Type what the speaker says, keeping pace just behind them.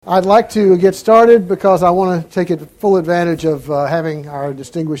I'd like to get started because I want to take full advantage of having our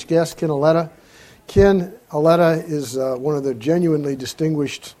distinguished guest, Ken Auletta. Ken Auletta is one of the genuinely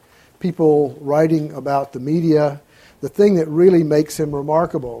distinguished people writing about the media. The thing that really makes him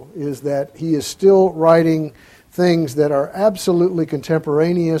remarkable is that he is still writing things that are absolutely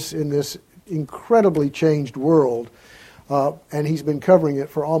contemporaneous in this incredibly changed world, and he's been covering it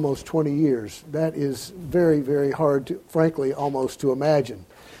for almost 20 years. That is very, very hard, to, frankly, almost to imagine.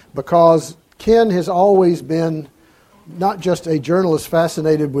 Because Ken has always been not just a journalist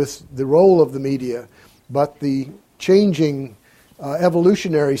fascinated with the role of the media, but the changing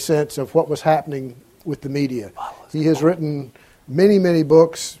evolutionary sense of what was happening with the media. He has written many, many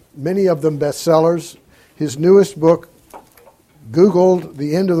books, many of them bestsellers. His newest book, Googled,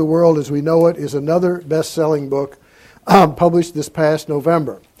 The End of the World as We Know It, is another best-selling book published this past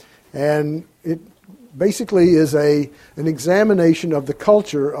November. And it basically is an examination of the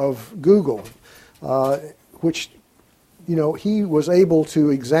culture of Google, which, you know, he was able to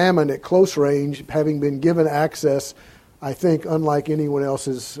examine at close range, having been given access, I think, unlike anyone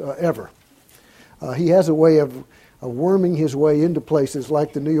else's ever. He has a way of worming his way into places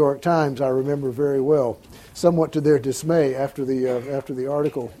like the New York Times, I remember very well, somewhat to their dismay after the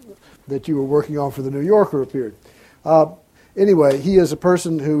article that you were working on for the New Yorker appeared. Anyway, he is a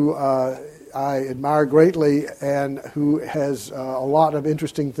person who I admire greatly and who has a lot of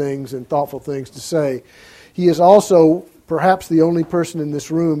interesting things and thoughtful things to say. He is also perhaps the only person in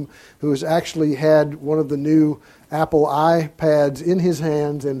this room who has actually had one of the new Apple iPads in his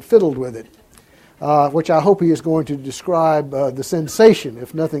hands and fiddled with it, which I hope he is going to describe the sensation,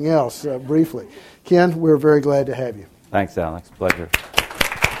 if nothing else, briefly. Ken, we're very glad to have you. Thanks, Alex. Pleasure.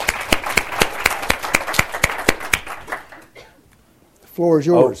 The floor is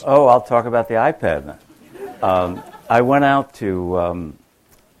yours. I'll talk about the iPad then. I went out to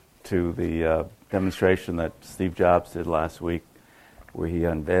the demonstration that Steve Jobs did last week, where he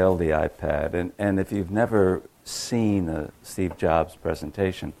unveiled the iPad. And if you've never seen a Steve Jobs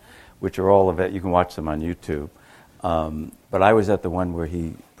presentation, which are all of it, you can watch them on YouTube. But I was at the one where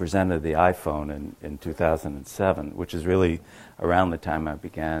he presented the iPhone in 2007, which is really around the time I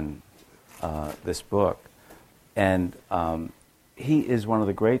began this book. And he is one of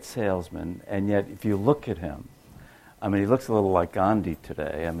the great salesmen, and yet if you look at him, I mean, he looks a little like Gandhi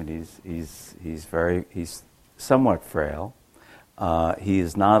today. I mean, he's somewhat frail. He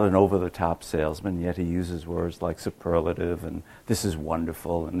is not an over-the-top salesman, yet he uses words like superlative and this is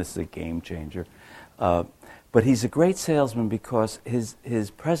wonderful and this is a game changer. But he's a great salesman because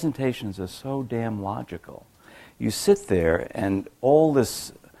his presentations are so damn logical. You sit there and all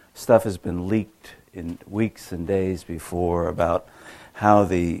this stuff has been leaked in weeks and days before about how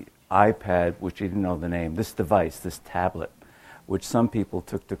the iPad, which you didn't know the name, this device, this tablet, which some people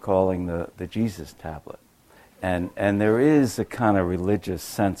took to calling the Jesus tablet. And there is a kind of religious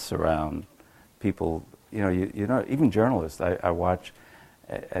sense around people, you know, even journalists I watch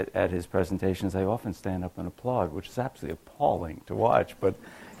at his presentations, they often stand up and applaud, which is absolutely appalling to watch, but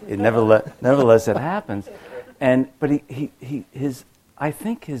it nevertheless it happens. But I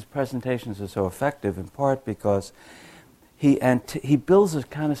think his presentations are so effective in part because he builds a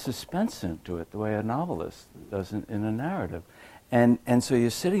kind of suspense into it the way a novelist does in a narrative. And so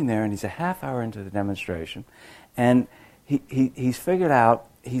you're sitting there and he's a half hour into the demonstration and he's figured out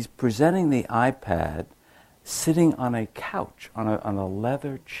he's presenting the iPad sitting on a couch, on a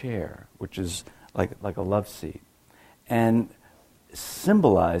leather chair, which is like a love seat, and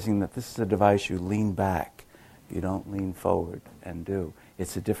symbolizing that this is a device you lean back. You don't lean forward and do.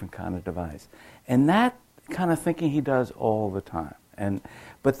 It's a different kind of device. And that kind of thinking he does all the time.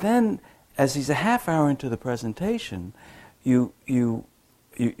 But then, as he's a half hour into the presentation, you're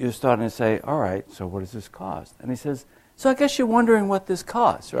starting to say, all right, so what does this cost? And he says, so I guess you're wondering what this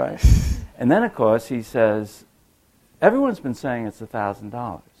costs, right? And then, of course, he says, everyone's been saying it's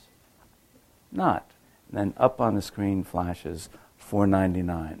 $1,000. Not. And then up on the screen flashes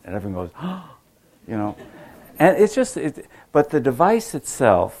 $499. And everyone goes, oh, you know. And it's just, but the device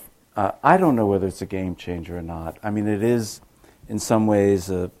itself, I don't know whether it's a game changer or not. I mean, it is in some ways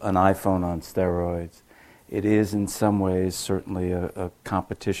an iPhone on steroids. It is in some ways certainly a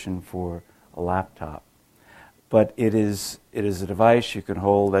competition for a laptop. But it is a device you can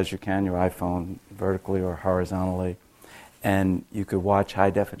hold as you can your iPhone vertically or horizontally, and you could watch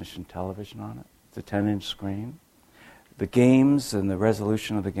high-definition television on it. It's a 10-inch screen. The games and the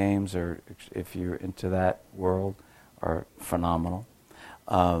resolution of the games are, if you're into that world, are phenomenal.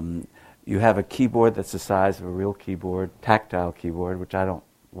 You have a keyboard that's the size of a real keyboard, tactile keyboard, which I don't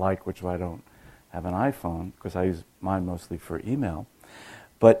like, which I don't have an iPhone, because I use mine mostly for email.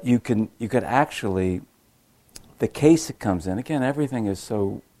 But you could actually, the case it comes in, again, everything is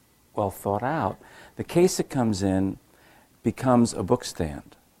so well thought out. The case it comes in becomes a book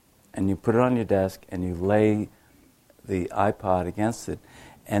stand. And you put it on your desk and you lay the iPod against it.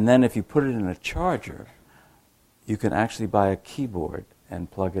 And then if you put it in a charger, you can actually buy a keyboard and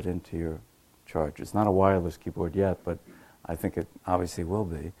plug it into your charger. It's not a wireless keyboard yet, but I think it obviously will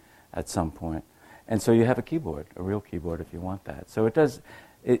be at some point. And so you have a keyboard, a real keyboard if you want that. So it does,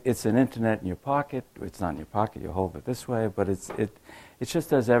 it's an internet in your pocket. It's not in your pocket, you hold it this way, but it just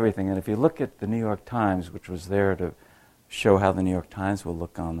does everything. And if you look at the New York Times, which was there to show how the New York Times will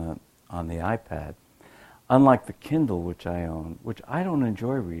look on the iPad, unlike the Kindle, which I own, which I don't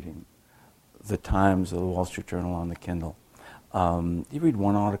enjoy reading the Times or the Wall Street Journal on the Kindle. You read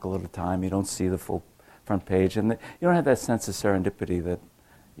one article at a time. You don't see the full front page, and you don't have that sense of serendipity that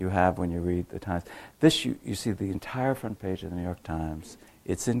you have when you read the Times. This, you see the entire front page of the New York Times.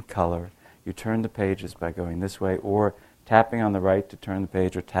 It's in color. You turn the pages by going this way, or tapping on the right to turn the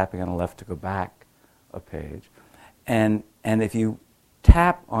page, or tapping on the left to go back a page. And if you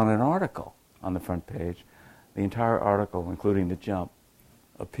tap on an article on the front page, the entire article, including the jump,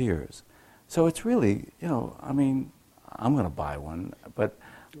 appears. So it's really, I mean, I'm going to buy one, but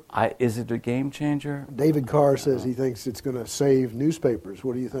is it a game changer? David Carr says he thinks it's going to save newspapers.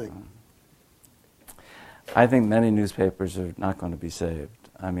 What do you think? I think many newspapers are not going to be saved.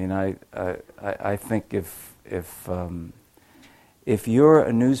 I mean, I think if you're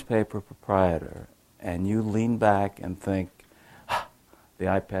a newspaper proprietor and you lean back and think, the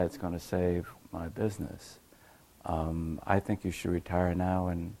iPad's going to save my business, I think you should retire now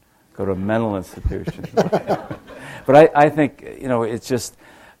and go to a mental institution. But I think, it's just,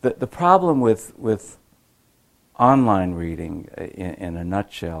 the problem with online reading, in a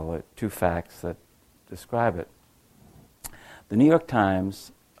nutshell, are two facts that describe it. The New York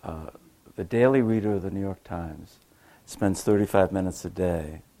Times, the daily reader of the New York Times, spends 35 minutes a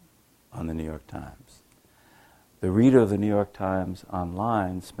day on the New York Times. The reader of the New York Times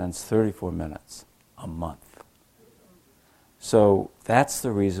online spends 34 minutes a month. So that's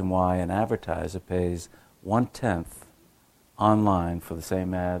the reason why an advertiser pays 1/10 online for the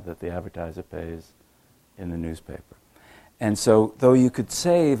same ad that the advertiser pays in the newspaper. And so though you could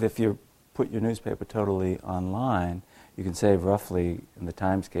save, if you put your newspaper totally online, you can save roughly, in the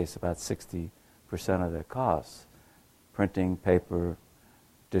Times case, about 60% of their costs, printing, paper,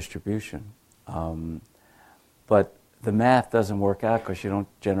 distribution. But the math doesn't work out because you don't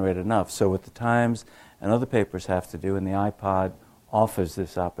generate enough. So what the Times and other papers have to do, and the iPod offers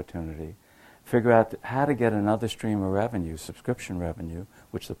this opportunity, figure out how to get another stream of revenue, subscription revenue,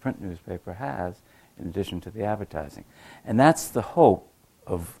 which the print newspaper has, in addition to the advertising. And that's the hope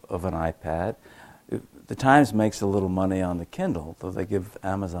of an iPad. The Times makes a little money on the Kindle, though they give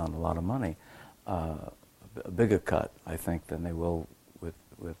Amazon a lot of money, a bigger cut, I think, than they will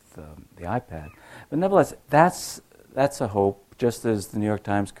with the iPad. But nevertheless, that's a hope, just as the New York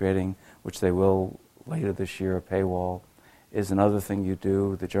Times creating, which they will later this year, a paywall, is another thing you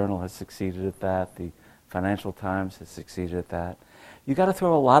do. The Journal has succeeded at that. The Financial Times has succeeded at that. You got to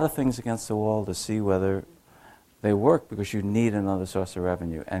throw a lot of things against the wall to see whether they work, because you need another source of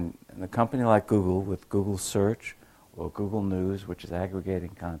revenue. And a company like Google, with Google Search or Google News, which is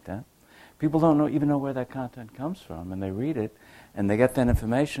aggregating content, people don't even know where that content comes from, and they read it, and they get that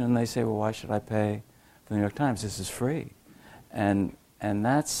information, and they say, well, why should I pay for the New York Times? This is free. And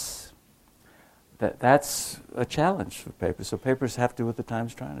that's a challenge for papers. So papers have to do what the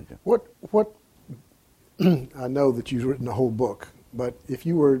Times is trying to do. What I know that you've written a whole book, but if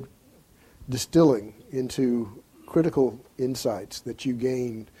you were distilling into critical insights that you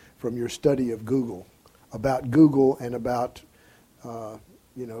gained from your study of Google, and about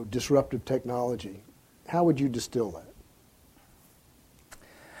disruptive technology, how would you distill that?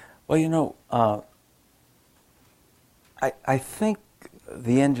 Well, I think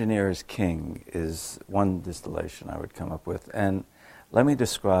the engineer is king is one distillation I would come up with. And let me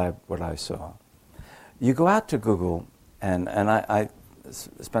describe what I saw. You go out to Google, and I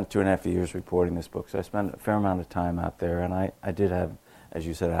spent 2.5 years reporting this book, so I spent a fair amount of time out there, and I did have, as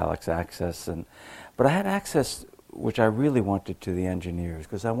you said, Alex, access. But I had access, which I really wanted, to the engineers,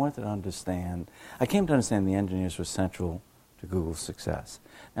 because I wanted to understand. I came to understand the engineers were central to Google's success.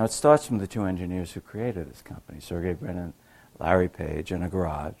 Now, it starts from the two engineers who created this company, Sergey Brin and Larry Page, in a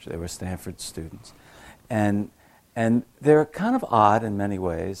garage. They were Stanford students. And they're kind of odd in many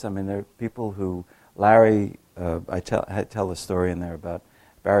ways. I mean, they're people who, Larry, I tell the story in there about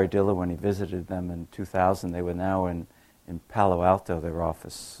Barry Diller when he visited them in 2000. They were now in Palo Alto, their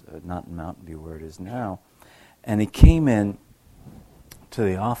office, not in Mountain View where it is now. And he came in to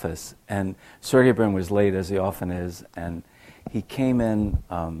the office, and Sergey Brin was late, as he often is, and he came in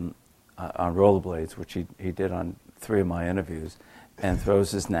on rollerblades, which he did on 3 of my interviews, and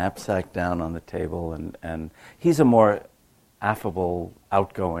throws his knapsack down on the table, and he's a more affable,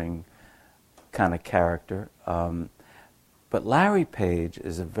 outgoing kind of character. But Larry Page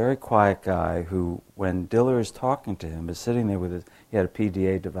is a very quiet guy who, when Diller is talking to him, is sitting there with he had a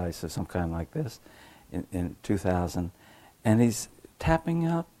PDA device of some kind like this in 2000, and he's tapping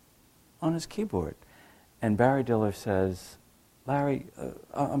up on his keyboard. And Barry Diller says, Larry,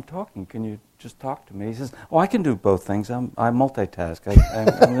 I'm talking. Can you just talk to me? He says, oh, I can do both things. I multitask.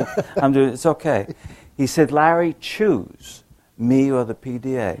 I'm doing. It's okay. He said, Larry, choose me or the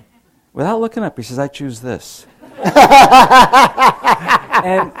PDA. Without looking up, he says, I choose this.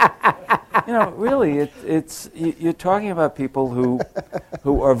 And really, you're talking about people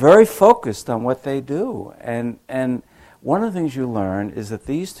who are very focused on what they do. And one of the things you learn is that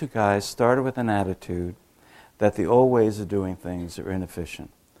these 2 guys started with an attitude that the old ways of doing things are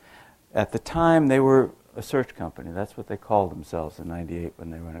inefficient. At the time, they were a search company. That's what they called themselves in '98 when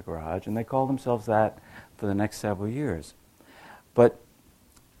they were in a garage, and they called themselves that for the next several years. But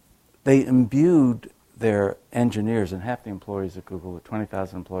they imbued their engineers, and half the employees at Google, with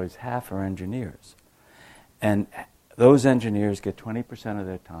 20,000 employees, half are engineers. And those engineers get 20% of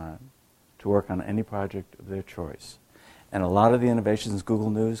their time to work on any project of their choice. And a lot of the innovations in Google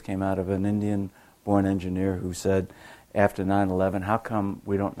News came out of an Indian-born engineer who said, after 9/11, how come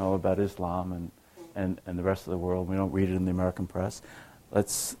we don't know about Islam and the rest of the world? We don't read it in the American press.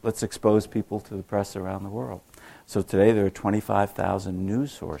 Let's expose people to the press around the world. So today there are 25,000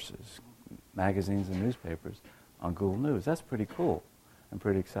 news sources, magazines and newspapers, on Google News. That's pretty cool and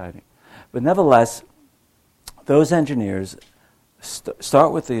pretty exciting. But nevertheless, those engineers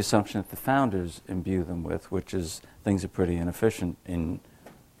start with the assumption that the founders imbue them with, which is things are pretty inefficient in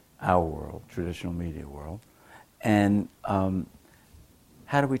our world, traditional media world. And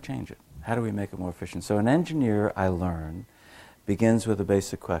how do we change it? How do we make it more efficient? So an engineer, I learned, begins with a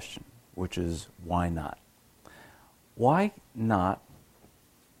basic question, which is, why not? Why not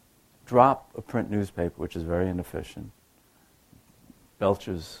drop a print newspaper, which is very inefficient,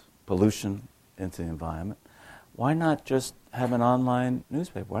 belches pollution into the environment? Why not just have an online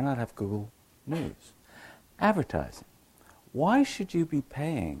newspaper? Why not have Google News? Advertising. Why should you be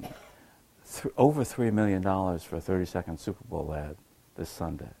paying over $3 million for a 30-second Super Bowl ad this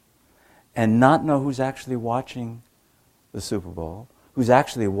Sunday and not know who's actually watching the Super Bowl, who's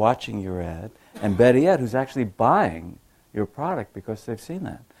actually watching your ad, and better yet, who's actually buying your product because they've seen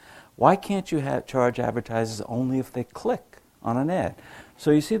that? Why can't you charge advertisers only if they click on an ad?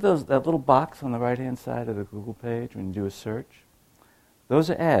 So you see that little box on the right-hand side of the Google page when you do a search? Those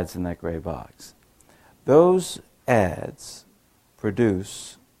are ads in that gray box. Those ads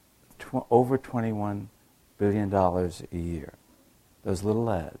produce over $21 billion a year. Those little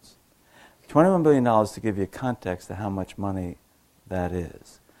ads. $21 billion, to give you context to how much money that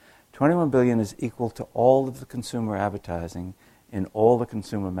is. $21 billion is equal to all of the consumer advertising in all the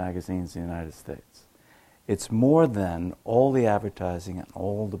consumer magazines in the United States. It's more than all the advertising and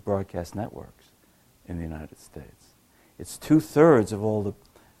all the broadcast networks in the United States. It's 2/3 of all the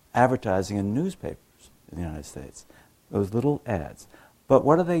advertising in newspapers in the United States. Those little ads. But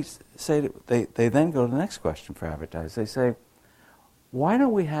what do they say? They then go to the next question for advertisers. They say, why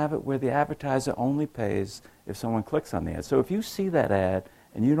don't we have it where the advertiser only pays if someone clicks on the ad? So if you see that ad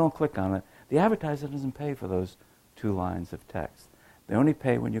and you don't click on it, the advertiser doesn't pay for those 2 lines of text. They only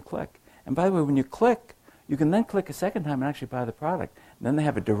pay when you click. And by the way, when you click, you can then click a second time and actually buy the product. And then they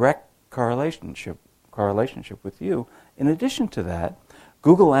have a direct correlationship with you. In addition to that,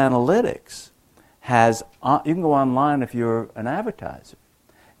 Google Analytics has, you can go online if you're an advertiser,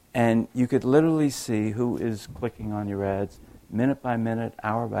 and you could literally see who is clicking on your ads minute by minute,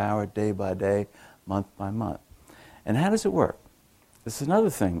 hour by hour, day by day, month by month. And how does it work? This is another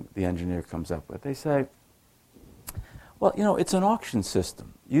thing the engineer comes up with. They say, well, it's an auction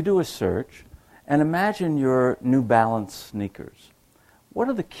system. You do a search, and imagine your New Balance sneakers. What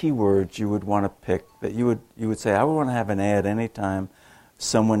are the keywords you would want to pick that you would say, I would want to have an ad anytime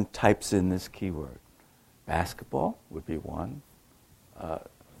someone types in this keyword? Basketball would be one.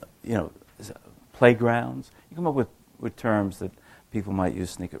 Playgrounds. You come up with terms that people might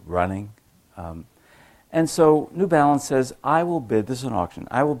use, running. And so New Balance says, I will bid, this is an auction,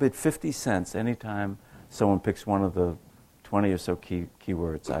 I will bid 50 cents anytime someone picks one of the 20 or so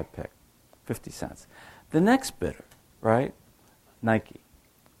keywords I pick. 50 cents. The next bidder, right, Nike,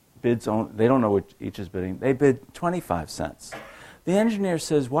 bids on, they don't know what each is bidding, they bid 25 cents. The engineer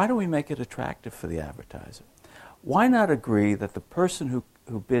says, why do we make it attractive for the advertiser? why not agree that the person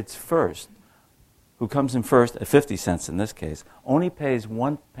who bids first, who comes in first at 50 cents in this case, only pays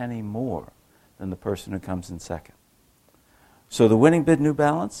 1 penny more than the person who comes in second? So the winning bid, New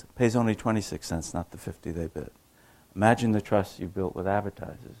Balance, pays only 26 cents, not the 50 they bid. Imagine the trust you built with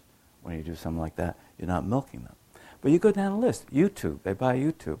advertisers when you do something like that. You're not milking them. But you go down the list. YouTube, they buy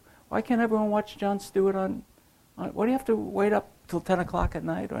YouTube. Why can't everyone watch Jon Stewart on why do you have to wait up till 10 o'clock at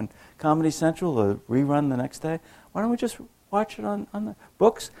night on Comedy Central or rerun the next day? Why don't we just watch it on the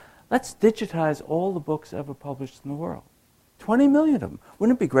books? Let's digitize all the books ever published in the world. 20 million of them.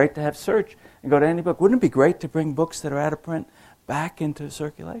 Wouldn't it be great to have search and go to any book? Wouldn't it be great to bring books that are out of print back into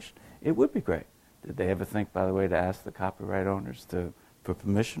circulation? It would be great. Did they ever think, by the way, to ask the copyright owners for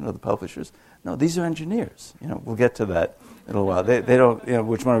permission, or the publishers? No, these are engineers. We'll get to that in a little while. They don't,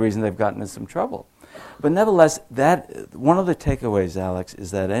 which one of the reasons they've gotten in some trouble. But nevertheless, that one of the takeaways, Alex,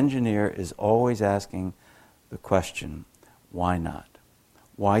 is that engineer is always asking the question, why not?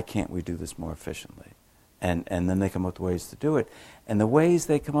 Why can't we do this more efficiently? And then they come up with ways to do it. And the ways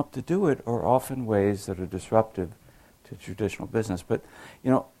they come up to do it are often ways that are disruptive to traditional business. But,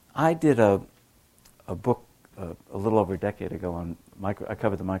 I did a book a little over a decade ago on I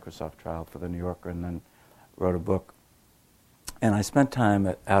covered the Microsoft trial for the New Yorker, and then wrote a book. And I spent time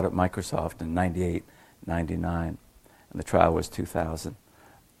out at Microsoft in 98, 99, and the trial was 2000.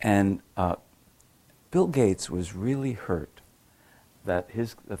 And Bill Gates was really hurt that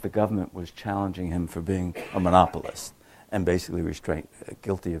the government was challenging him for being a monopolist and basically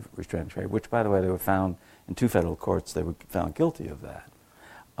guilty of restraint trade, which, by the way, they were found in 2 federal courts. They were found guilty of that.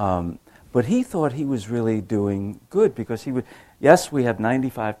 But he thought he was really doing good because yes, we have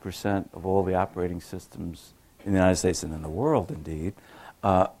 95% of all the operating systems in the United States and in the world, indeed.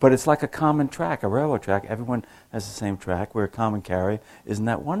 But it's like a common track, a railroad track. Everyone has the same track. We're a common carrier. Isn't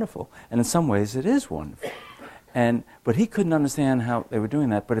that wonderful? And in some ways, it is wonderful. But he couldn't understand how they were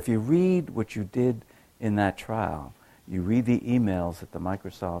doing that. But if you read what you did in that trial, you read the emails that the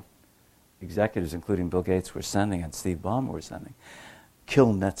Microsoft executives, including Bill Gates, were sending and Steve Ballmer were sending.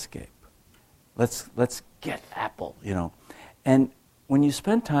 Kill Netscape. Let's get Apple, And when you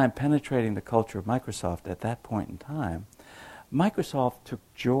spend time penetrating the culture of Microsoft at that point in time, Microsoft took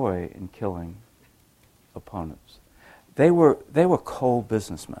joy in killing opponents. They were cold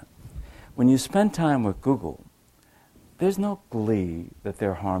businessmen. When you spend time with Google, there's no glee that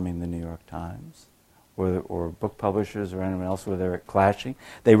they're harming the New York Times or book publishers or anyone else where they're clashing.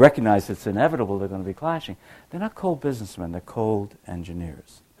 They recognize it's inevitable they're going to be clashing. They're not cold businessmen, they're cold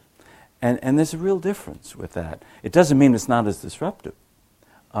engineers. And there's a real difference with that. It doesn't mean it's not as disruptive.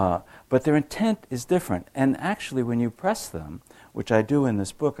 But their intent is different. And actually, when you press them, which I do in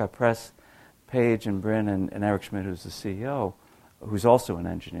this book, I press Paige and Bryn and Eric Schmidt, who's the CEO, who's also an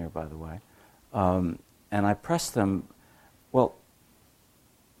engineer, by the way. And I press them, well,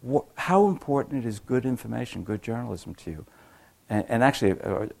 how important is good information, good journalism to you? And actually,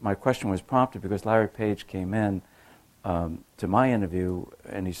 my question was prompted because Larry Page came in to my interview,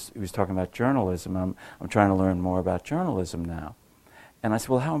 and he was talking about journalism. I'm trying to learn more about journalism now. And I said,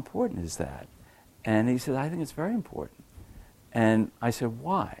 well, how important is that? And he said, I think it's very important. And I said,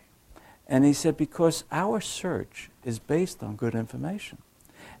 why? And he said, because our search is based on good information.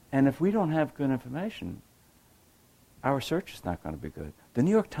 And if we don't have good information, our search is not going to be good. The New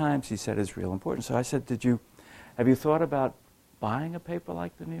York Times, he said, is real important. So I said, have you thought about buying a paper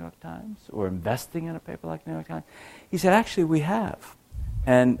like the New York Times or investing in a paper like the New York Times? He said, actually, we have.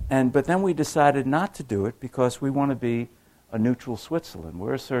 But then we decided not to do it because we want to be a neutral Switzerland.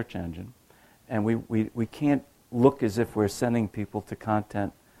 We're a search engine, and we can't look as if we're sending people to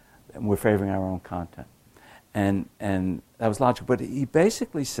content and we're favoring our own content. And that was logical. But he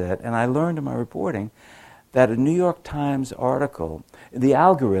basically said, and I learned in my reporting, that a New York Times article, the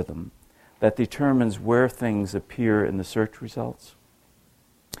algorithm that determines where things appear in the search results,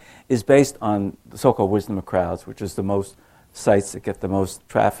 is based on the so-called wisdom of crowds, which is the most sites that get the most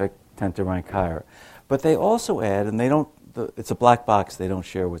traffic tend to rank higher. But they also add, and they don't, it's a black box, they don't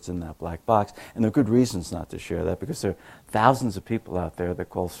share what's in that black box. And there are good reasons not to share that, because there are thousands of people out there that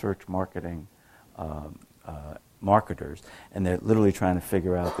call search marketing marketers, and they're literally trying to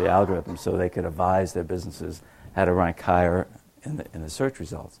figure out the algorithm so they could advise their businesses how to rank higher in the search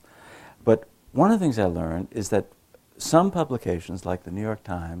results. But one of the things I learned is that some publications, like the New York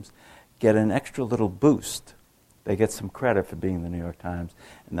Times, get an extra little boost. They get some credit for being the New York Times,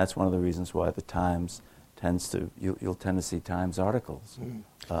 and that's one of the reasons why the Times tends to, you'll tend to see Times articles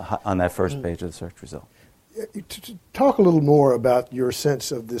on that first page of the search result. To talk a little more about your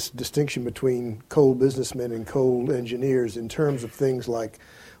sense of this distinction between cold businessmen and cold engineers in terms of things like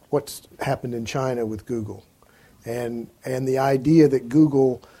what's happened in China with Google. and the idea that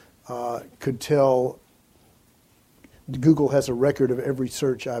Google could tell. Google has a record of every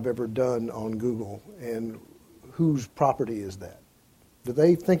search I've ever done on Google, and whose property is that? Do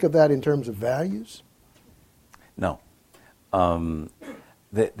they think of that in terms of values? No.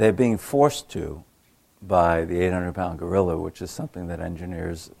 They're being forced to by the 800-pound gorilla, which is something that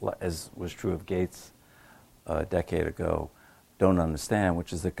engineers, as was true of Gates a decade ago, don't understand,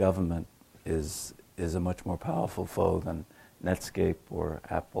 which is that government is a much more powerful foe than Netscape or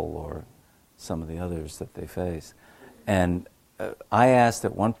Apple or some of the others that they face. And I asked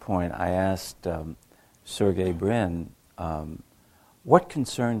at one point, Sergey Brin, what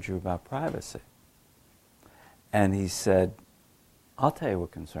concerns you about privacy? And he said, I'll tell you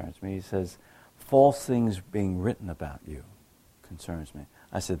what concerns me. He says, false things being written about you concerns me.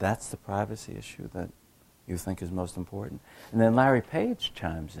 I said, that's the privacy issue that you think is most important? And then Larry Page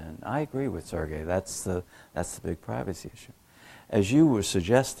chimes in. I agree with Sergey. That's the big privacy issue. As you were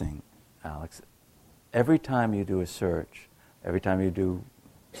suggesting, Alex, every time you do a search, every time you do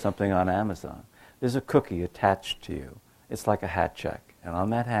something on Amazon, there's a cookie attached to you. It's like a hat check. And on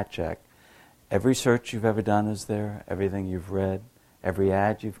that hat check, every search you've ever done is there, everything you've read, every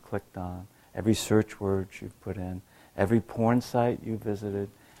ad you've clicked on, every search word you've put in, every porn site you've visited,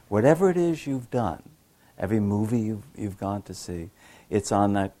 whatever it is you've done, every movie you've gone to see, it's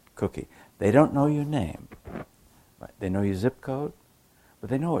on that cookie. They don't know your name. Right? They know your zip code, but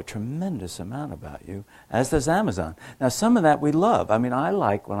they know a tremendous amount about you, as does Amazon. Now, some of that we love. I mean, I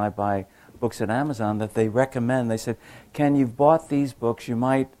like when I buy books at Amazon that they recommend. They said, Ken, you've bought these books.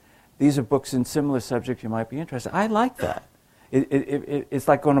 These are books in similar subjects you might be interested in. I like that. It's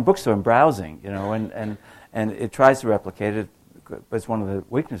like going to a bookstore and browsing, and it tries to replicate it, but it's one of the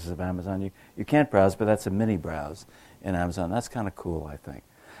weaknesses of Amazon. You can't browse, but that's a mini browse in Amazon. That's kind of cool, I think.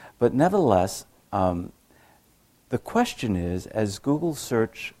 But nevertheless, the question is, as Google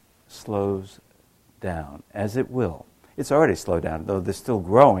search slows down, as it will, it's already slowed down, though they're still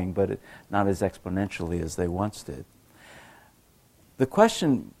growing, but not as exponentially as they once did. The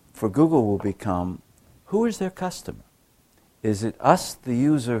question for Google will become, who is their customer? Is it us, the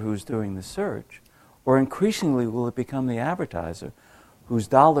user, who's doing the search, or increasingly will it become the advertiser whose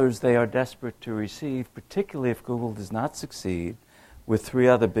dollars they are desperate to receive, particularly if Google does not succeed with three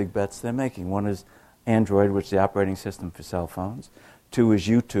other big bets they're making? One is Android, which is the operating system for cell phones. Two is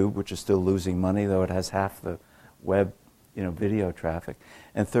YouTube, which is still losing money, though it has half the web, video traffic.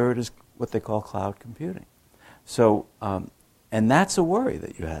 And third is what they call cloud computing. So, and that's a worry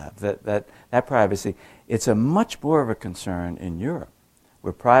that you have, that privacy. It's a much more of a concern in Europe,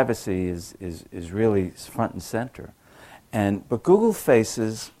 where privacy is really front and center. But Google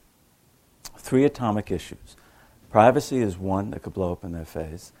faces three atomic issues. Privacy is one that could blow up in their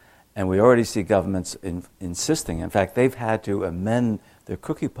face. And we already see governments insisting. In fact, they've had to amend their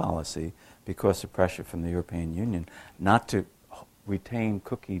cookie policy because of pressure from the European Union not to retain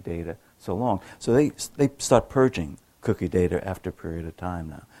cookie data so long. So they start purging cookie data after a period of time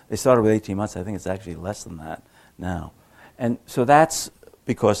now. They started with 18 months. I think it's actually less than that now. And so that's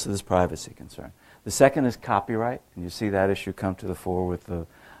because of this privacy concern. The second is copyright. And you see that issue come to the fore with the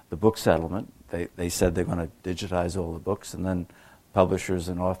book settlement. They said they're going to digitize all the books, and then publishers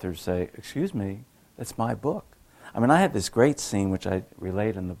and authors say, excuse me, that's my book. I mean, I had this great scene, which I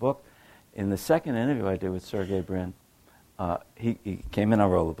relate in the book. In the second interview I did with Sergey Brin, he came in on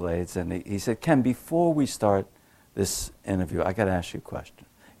rollerblades, and he said, Ken, before we start this interview, I got to ask you a question.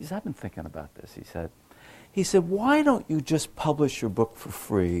 He said, I've been thinking about this. He said, why don't you just publish your book for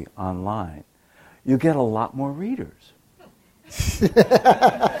free online? You get a lot more readers.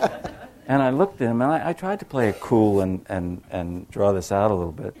 And I looked at him, and I tried to play it cool and draw this out a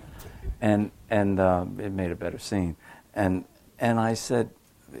little bit, and it made a better scene. And I said,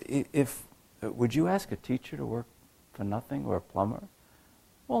 would you ask a teacher to work for nothing, or a plumber?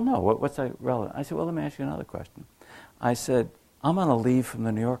 Well, no. What's that relevant? I said, well, let me ask you another question. I said, I'm on a leave from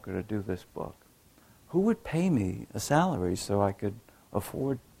the New Yorker to do this book. Who would pay me a salary so I could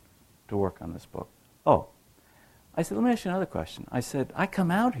afford to work on this book? Oh. I said, let me ask you another question. I said, I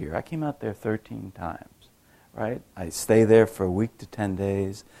come out here. I came out there 13 times, right? I stay there for a week to 10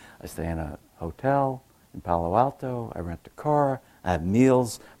 days. I stay in a hotel in Palo Alto. I rent a car. I have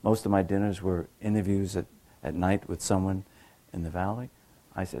meals. Most of my dinners were interviews at night with someone in the valley.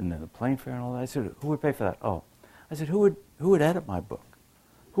 I said, and then the plane fare and all that. I said, who would pay for that? Oh. I said, who would edit my book?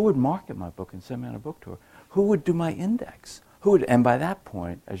 Who would market my book and send me on a book tour? Who would do my index? And by that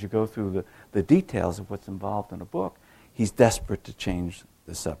point, as you go through the details of what's involved in a book, he's desperate to change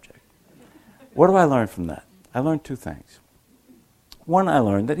the subject. What do I learn from that? I learned two things. One, I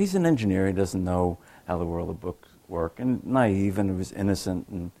learned that he's an engineer. He doesn't know how the world of books work, and naive, and it was innocent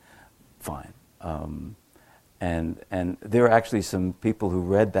and fine. And there are actually some people who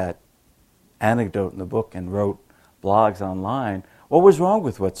read that anecdote in the book and wrote blogs online. What was wrong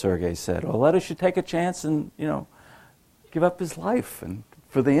with what Sergey said? Auletta should take a chance and, give up his life and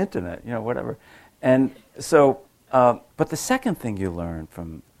for the internet, whatever. And so, but the second thing you learn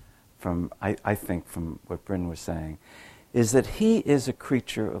from I think from what Bryn was saying, is that he is a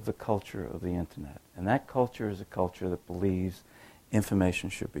creature of the culture of the internet. And that culture is a culture that believes information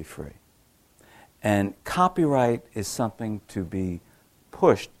should be free. And copyright is something to be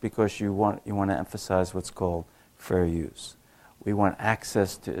pushed because you want to emphasize what's called fair use. We want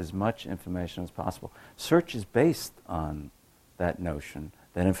access to as much information as possible. Search is based on that notion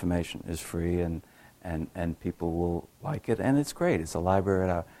that information is free and people will like it, and it's great. It's a library at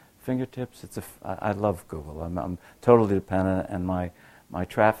our fingertips. I love Google. I'm totally dependent, and my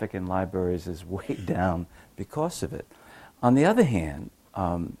traffic in libraries is way down because of it. On the other hand,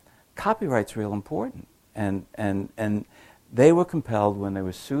 copyright's real important, and they were compelled when they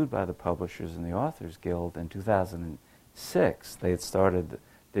were sued by the Publishers and the Authors Guild in 2006. They had started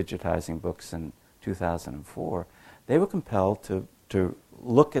digitizing books in 2004. They were compelled to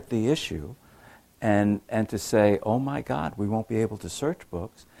look at the issue and to say, oh my God, we won't be able to search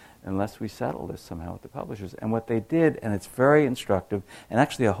books unless we settle this somehow with the publishers. And what they did, and it's very instructive and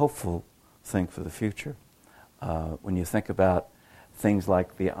actually a hopeful thing for the future, when you think about things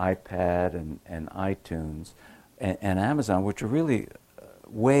like the iPad and iTunes and Amazon, which are really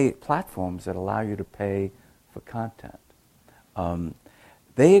platforms that allow you to pay for content.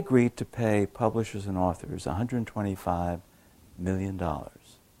 They agreed to pay publishers and authors $125 million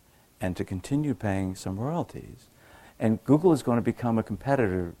and to continue paying some royalties. And Google is going to become a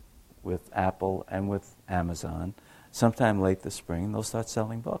competitor with Apple and with Amazon. Sometime late this spring, they'll start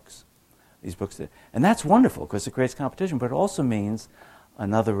selling books. These books, and that's wonderful because it creates competition, but it also means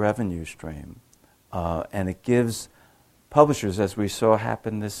another revenue stream. And it gives publishers, as we saw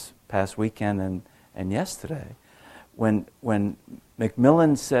happen this past weekend and yesterday, when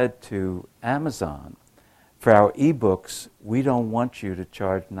Macmillan said to Amazon, for our ebooks, we don't want you to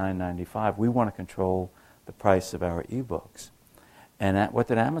charge $9.95. We want to control the price of our ebooks. And what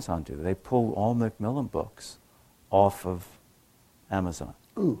did Amazon do? They pulled all Macmillan books off of Amazon.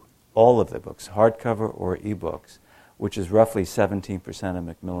 Ooh. All of their books, hardcover or ebooks, which is roughly 17% of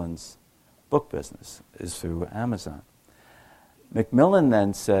Macmillan's book business is through Amazon. Macmillan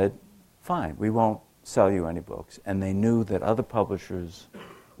then said, fine, we won't sell you any books. And they knew that other publishers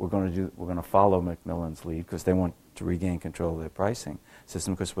were going to follow Macmillan's lead because they want to regain control of their pricing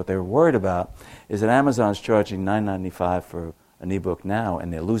system. Because what they were worried about is that Amazon's charging $9.95 for an ebook now,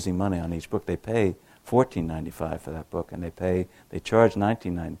 and they're losing money on each book. They pay $14.95 for that book, and they charge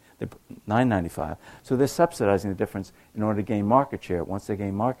 $9.95. So they're subsidizing the difference in order to gain market share. Once they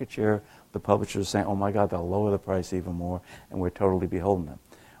gain market share, the publishers are saying, oh my God, they'll lower the price even more, and we're totally beholden to them.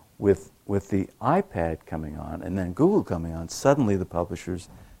 With the iPad coming on and then Google coming on, suddenly the publishers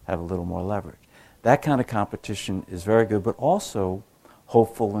have a little more leverage. That kind of competition is very good, but also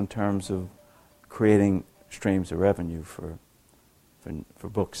hopeful in terms of creating streams of revenue for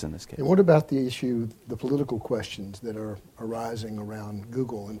books in this case. And what about the issue, the political questions that are arising around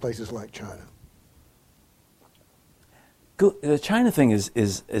Google in places like China? The China thing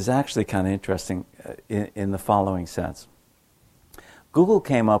is actually kind of interesting in the following sense. Google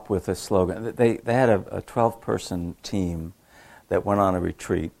came up with a slogan. They had a 12-person team that went on a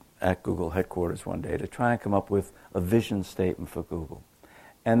retreat at Google headquarters one day to try and come up with a vision statement for Google.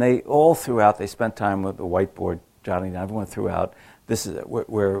 And they all throughout, they spent time with the whiteboard jotting down. Everyone throughout,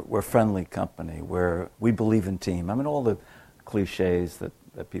 we're a friendly company, we believe in team. I mean, all the cliches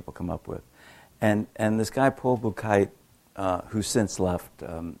that people come up with. And this guy, Paul Buchheit, who since left,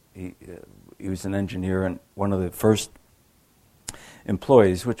 he was an engineer and one of the first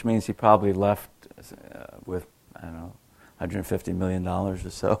employees, which means he probably left with, I don't know, $150 million or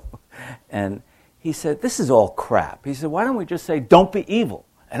so. And he said, this is all crap. He said, why don't we just say, don't be evil?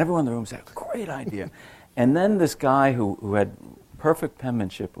 And everyone in the room said, great idea. And then this guy who had perfect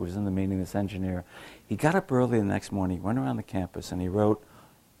penmanship, who was in the meeting, this engineer, he got up early the next morning, he went around the campus, and he wrote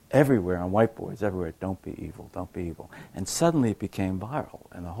everywhere, on whiteboards, everywhere, don't be evil, don't be evil. And suddenly it became viral.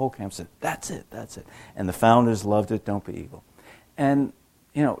 And the whole campus said, that's it, that's it. And the founders loved it, don't be evil. And,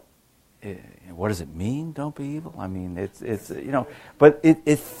 what does it mean, don't be evil? I mean, but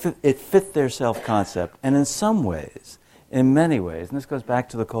it fit their self-concept. And in some ways, in many ways, and this goes back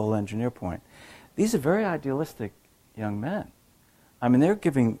to the coal engineer point, these are very idealistic young men. I mean, they're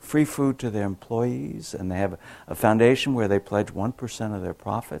giving free food to their employees, and they have a foundation where they pledge 1% of their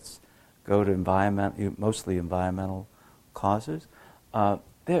profits go to mostly environmental causes,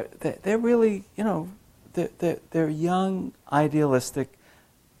 they're really, they're young, idealistic.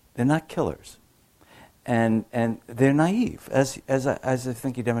 They're not killers, and they're naive, as I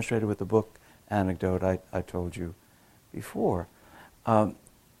think you demonstrated with the book anecdote I told you before.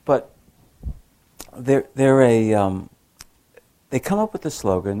 But they come up with the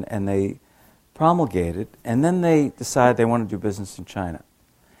slogan and they promulgate it, and then they decide they want to do business in China.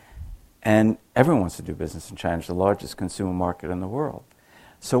 And everyone wants to do business in China. It's the largest consumer market in the world.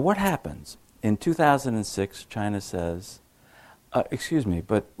 So what happens? In 2006, China says, excuse me,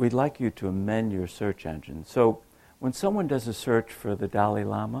 but we'd like you to amend your search engine. So when someone does a search for the Dalai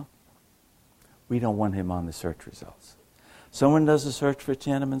Lama, we don't want him on the search results. Someone does a search for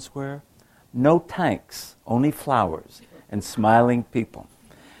Tiananmen Square, no tanks, only flowers and smiling people.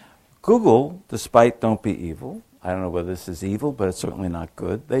 Google, despite don't be evil, I don't know whether this is evil, but it's certainly not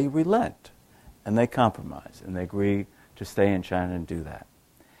good, they relent and they compromise and they agree to stay in China and do that.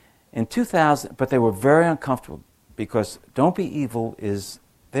 In 2000, but they were very uncomfortable because don't be evil is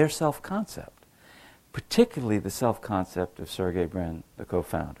their self-concept, particularly the self-concept of Sergey Brin, the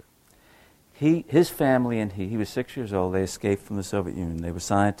co-founder. His family and he was 6 years old, they escaped from the Soviet Union. They were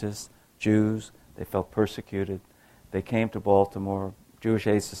scientists, Jews, they felt persecuted. They came to Baltimore, Jewish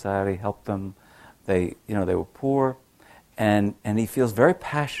Aid Society helped them. They were poor, and he feels very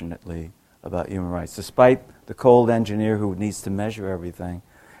passionately about human rights, despite the cold engineer who needs to measure everything.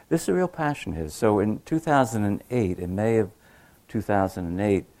 This is a real passion of his. So in 2008, in May of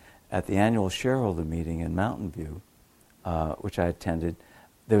 2008, at the annual shareholder meeting in Mountain View, which I attended,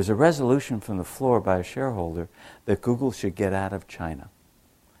 there was a resolution from the floor by a shareholder that Google should get out of China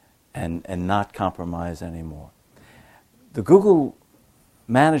and not compromise anymore. The Google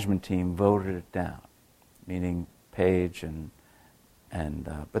management team voted it down, meaning Page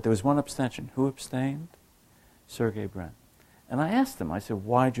but there was one abstention. Who abstained? Sergey Brin. And I asked him, I said,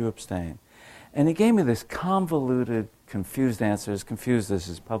 why'd you abstain? And he gave me this convoluted, confused answer, as confused as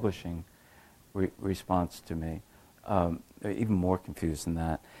his publishing response to me, even more confused than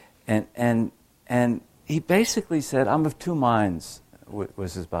that. And he basically said, I'm of two minds,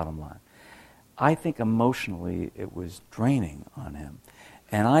 was his bottom line. I think emotionally it was draining on him.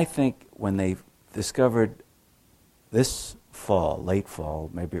 And I think when they discovered this fall, late fall,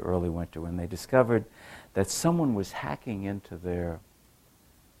 maybe early winter, when they discovered that someone was hacking into their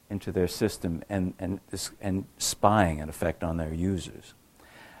system and spying, in effect, on their users,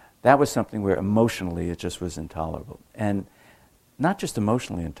 that was something where emotionally it just was intolerable. And not just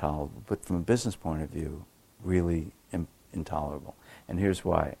emotionally intolerable, but from a business point of view, really intolerable. And here's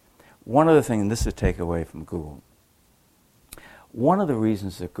why. One of the things, and this is a takeaway from Google, one of the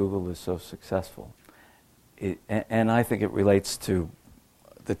reasons that Google is so successful, and I think it relates to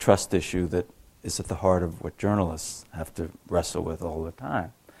the trust issue that is at the heart of what journalists have to wrestle with all the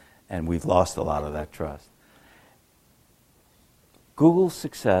time, and we've lost a lot of that trust. Google's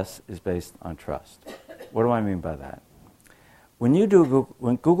success is based on trust. What do I mean by that? When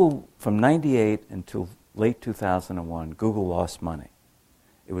Google, from 98 until late 2001, Google lost money.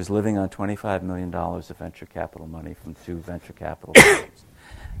 It was living on $25 million of venture capital money from two venture capital firms.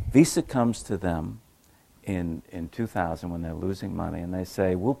 Visa comes to them in 2000 when they're losing money, and they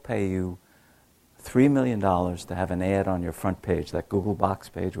say, we'll pay you $3 million to have an ad on your front page, that Google box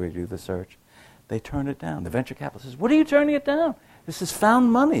page where you do the search. They turn it down. The venture capital says, what are you turning it down? This is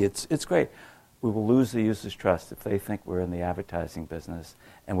found money. It's great. We will lose the user's trust if they think we're in the advertising business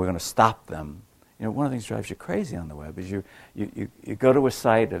and we're going to stop them. One of the things that drives you crazy on the web is you go to a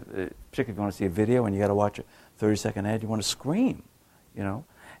site, particularly if you want to see a video and you got to watch a 30-second ad, you want to scream,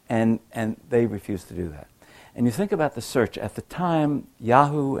 and they refuse to do that. And you think about the search. At the time,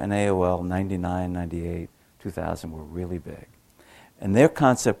 Yahoo and AOL, 99, 98, 2000, were really big. And their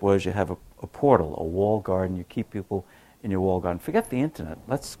concept was you have a portal, a wall garden, you keep people in your wall garden. Forget the internet.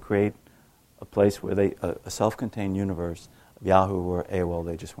 Let's create a place where a self-contained universe of Yahoo or AOL,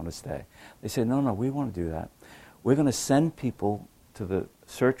 they just want to stay. They say, no, we want to do that. We're going to send people to the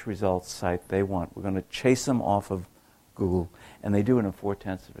search results site they want. We're going to chase them off of Google, and they do it in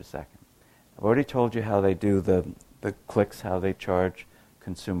 0.4 of a second. I've already told you how they do the clicks, how they charge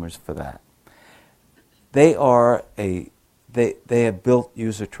consumers for that. They have built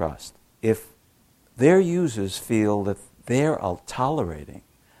user trust. If their users feel that they're tolerating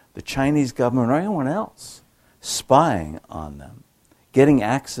the Chinese government or anyone else spying on them, getting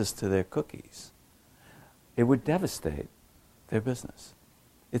access to their cookies, it would devastate their business.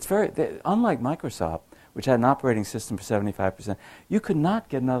 It's unlike Microsoft, which had an operating system for 75%. You could not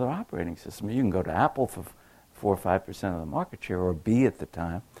get another operating system. You can go to Apple 4 or 5% of the market share, or B at the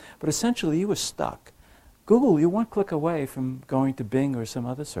time. But essentially, you were stuck. Google, you're one click away from going to Bing or some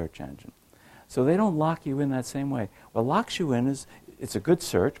other search engine. So they don't lock you in that same way. What locks you in is, it's a good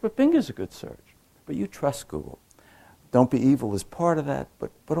search, but Bing is a good search. But you trust Google. Don't Be Evil is part of that,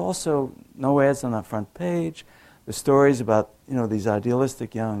 but also no ads on that front page. The stories about, these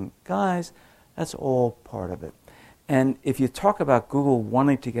idealistic young guys, that's all part of it. And if you talk about Google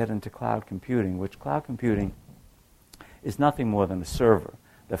wanting to get into cloud computing, which cloud computing is nothing more than a server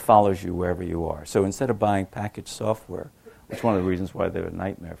that follows you wherever you are. So instead of buying packaged software, which is one of the reasons why they're a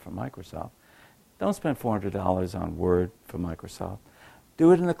nightmare for Microsoft, don't spend $400 on Word for Microsoft.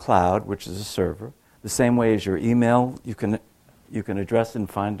 Do it in the cloud, which is a server, the same way as your email. You can address it and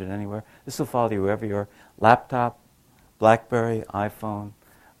find it anywhere. This will follow you wherever you are. Laptop, BlackBerry, iPhone,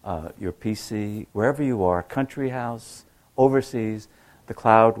 your PC, wherever you are, country house, overseas, the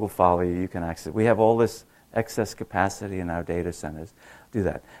cloud will follow you. You can access it. We have all this excess capacity in our data centers. Do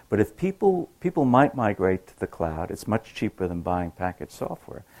that. But if people might migrate to the cloud, it's much cheaper than buying packaged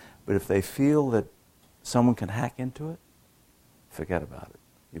software. But if they feel that someone can hack into it, forget about it.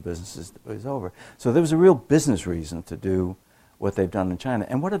 Your business is over. So there was a real business reason to do what they've done in China.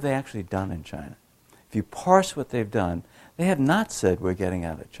 And what have they actually done in China? If you parse what they've done, they have not said we're getting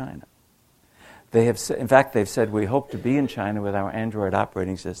out of China. They have, in fact, they've said we hope to be in China with our Android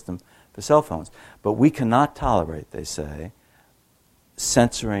operating system for cell phones. But we cannot tolerate, they say,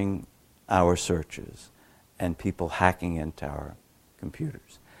 censoring our searches and people hacking into our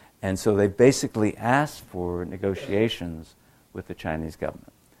computers. And so they basically asked for negotiations with the Chinese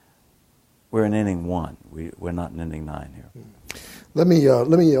government. We're in inning 1. We're not in inning 9 here. Let me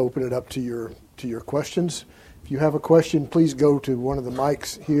open it up to your questions. If you have a question, please go to one of the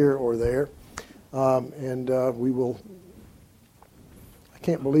mics here or there, and we will. I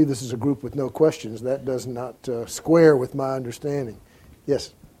can't believe this is a group with no questions. That does not square with my understanding.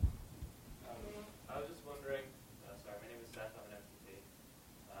 Yes. I was just wondering. Sorry, my name is Seth. I'm an MPT.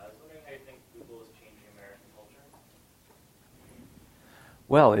 I was wondering how you think Google is changing American culture.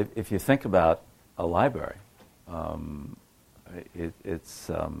 Well, if you think about a library,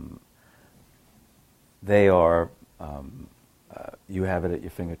 they are, you have it at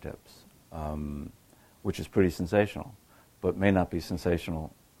your fingertips, which is pretty sensational, but may not be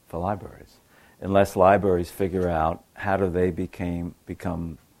sensational for libraries, unless libraries figure out how do they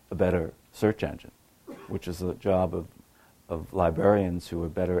become a better search engine, which is the job of librarians who are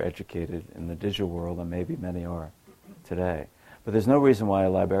better educated in the digital world than maybe many are today. But there's no reason why a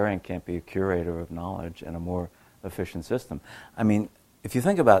librarian can't be a curator of knowledge in a more efficient system. I mean, if you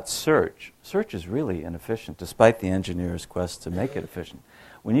think about search is really inefficient, despite the engineer's quest to make it efficient.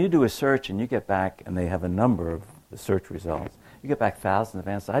 When you do a search and you get back, and they have a number of the search results, you get back thousands of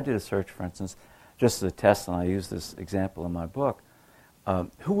answers. I did a search, for instance, just as a test, and I use this example in my book.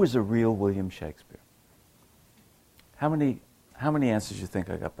 Who was a real William Shakespeare? How many answers do you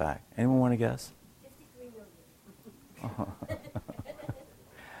think I got back? Anyone want to guess? 53 million.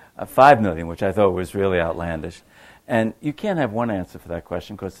 5 million, which I thought was really outlandish. And you can't have one answer for that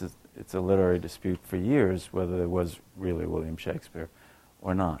question because it's a literary dispute for years whether there was really William Shakespeare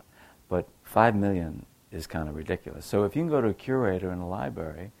or not. But 5 million is kind of ridiculous. So if you can go to a curator in a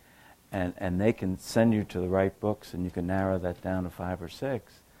library and they can send you to the right books and you can narrow that down to 5 or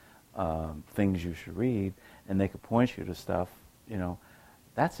 6 things you should read, and they could point you to stuff,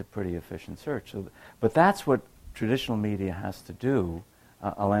 that's a pretty efficient search. So, but that's what traditional media has to do.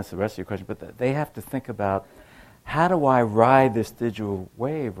 I'll answer the rest of your question, but they have to think about, how do I ride this digital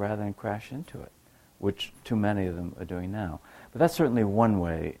wave rather than crash into it, which too many of them are doing now. But that's certainly one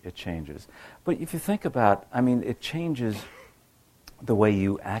way it changes. But if you think about, it changes the way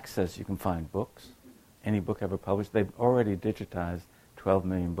you can find books. Any book ever published, they've already digitized 12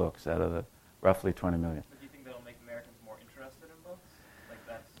 million books out of the roughly 20 million. But do you think that'll make Americans more interested in books? Like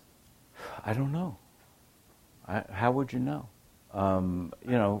that's... I don't know. How would you know?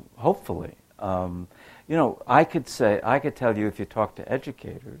 Hopefully. I could tell you if you talk to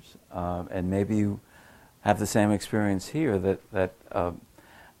educators, and maybe you have the same experience here,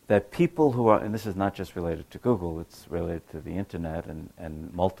 that people who are, and this is not just related to Google, it's related to the internet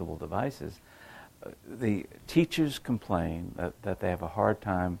and multiple devices, the teachers complain that they have a hard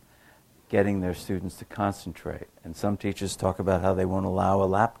time getting their students to concentrate. And some teachers talk about how they won't allow a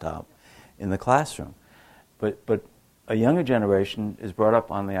laptop in the classroom. But a younger generation is brought up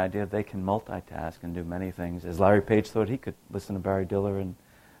on the idea they can multitask and do many things. As Larry Page thought he could listen to Barry Diller and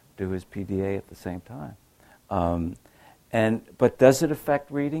do his PDA at the same time. But does it affect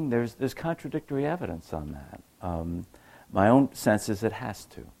reading? There's contradictory evidence on that. My own sense is it has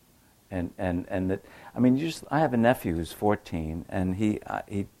to. and that, I mean, I have a nephew who's 14, and he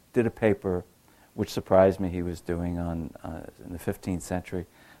did a paper which surprised me he was doing on in the 15th century,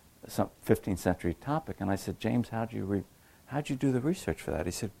 some 15th century topic, and I said, James, how'd you do the research for that?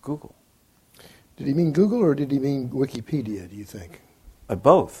 He said, Google. Did he mean Google or did he mean Wikipedia, do you think?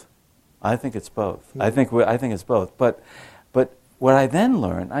 Both. I think it's both. I think it's both. But what I then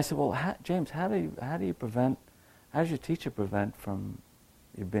learned, I said, well, James, how does your teacher prevent from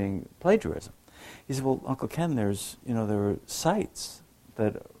you being plagiarism? He said, well, Uncle Ken, there are sites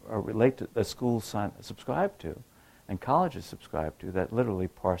that are related that schools subscribe to and colleges subscribe to that literally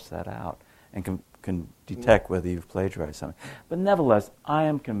parse that out and can detect whether you've plagiarized something. But nevertheless, I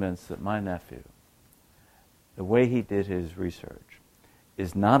am convinced that my nephew, the way he did his research,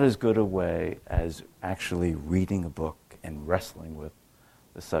 is not as good a way as actually reading a book and wrestling with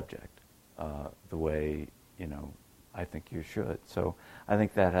the subject the way, I think you should. So I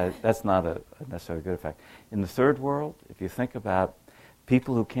think that's not a necessarily good effect. In the third world, if you think about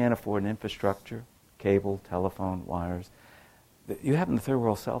people who can't afford an infrastructure, cable, telephone, wires, you have in the third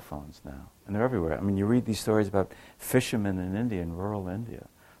world cell phones now, and they're everywhere. I mean, you read these stories about fishermen in India, in rural India,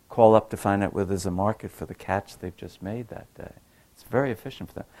 call up to find out whether there's a market for the catch they've just made that day. It's very efficient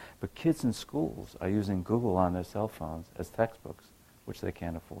for them. But kids in schools are using Google on their cell phones as textbooks, which they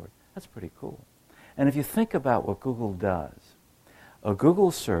can't afford. That's pretty cool. And if you think about what Google does, a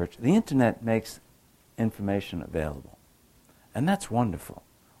Google search, the internet makes information available. And that's wonderful.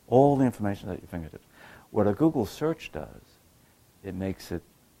 All the information at your fingertips. What a Google search does, it makes it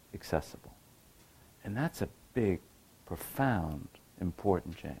accessible. And that's a big, profound,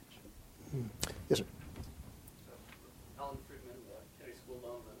 important change. Yes, sir. Alan Friedman, Kennedy School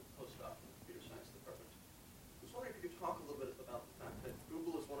alum and postdoc in the Computer Science Department. I was wondering if you could talk a little bit about the fact that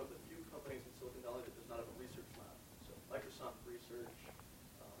Google is one of the few companies in Silicon Valley that does not have a research lab. So Microsoft Research,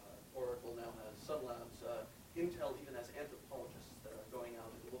 Oracle now has some labs. Intel even has anthropologists that are going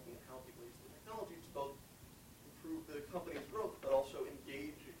out and looking at how people use the technology to both improve the company's growth but also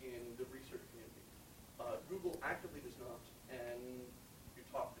engage in the research community. Google actively does not, and you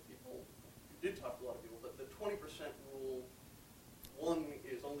talk to people, you did talk to a lot of people, but the 20% rule, one,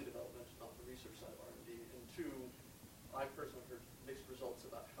 is only development, not the research side of R&D, and two, I personally heard mixed results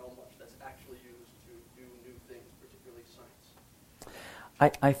about how much that's actually used to do new things, particularly science.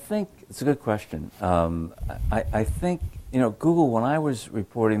 I think it's a good question. I think, Google, when I was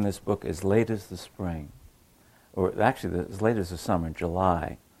reporting this book as late as the spring, or actually as late as the summer,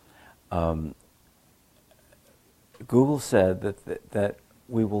 July, Google said that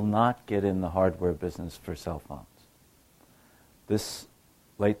we will not get in the hardware business for cell phones.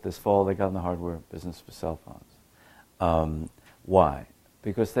 Late this fall, they got in the hardware business for cell phones. Why?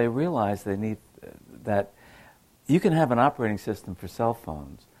 Because they realized they need that you can have an operating system for cell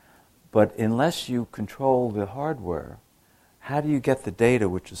phones, but unless you control the hardware, how do you get the data,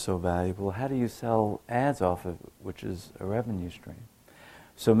 which is so valuable? How do you sell ads off of it, which is a revenue stream?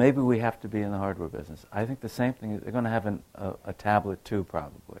 So maybe we have to be in the hardware business. I think the same thing, they're going to have a tablet too,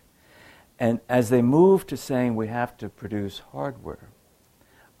 probably. And as they move to saying we have to produce hardware,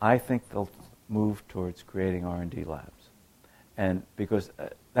 I think they'll move towards creating R&D labs. And because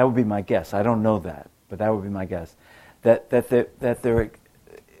that would be my guess. I don't know that, but that would be my guess.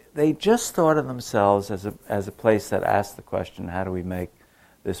 They just thought of themselves as a place that asked the question, how do we make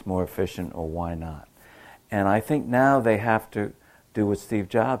this more efficient, or why not? And I think now they have to do what Steve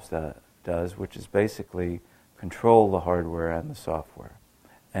Jobs does, which is basically control the hardware and the software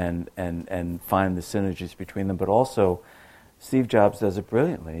and find the synergies between them. But also, Steve Jobs does it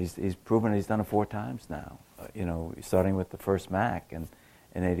brilliantly. He's proven he's done it 4 times now, starting with the first Mac in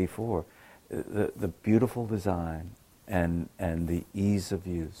 '84. The beautiful design and the ease of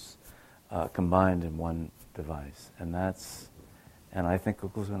use combined in one device. And I think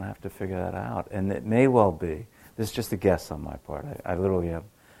Google's going to have to figure that out. And it may well be, this is just a guess on my part. I literally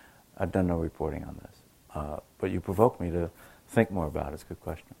I've done no reporting on this. But you provoked me to think more about it. It's a good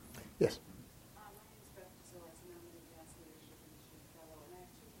question. Yes. My name is Beth Priscilla. I'm the Advanced Leadership Initiative Fellow, and I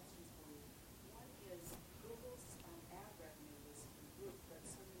have 2 questions for you. One is Google's ad revenue is good, but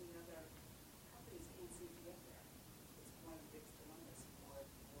so many other companies can't seem to get there. It's one of the biggest dilemmas for a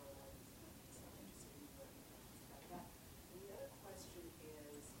lot of these companies. So I'm interested in your thoughts about that. And the other question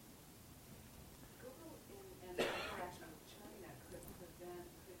is Google and interaction with China could create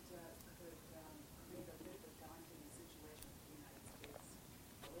a bit of a daunting situation for the United States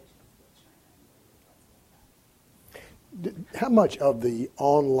relations with China. And what are your thoughts about that? How much of the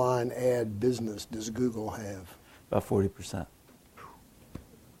online ad business does Google have? About 40%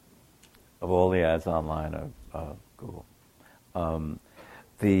 of all the ads online are Google.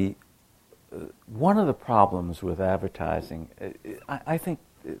 one of the problems with advertising, I think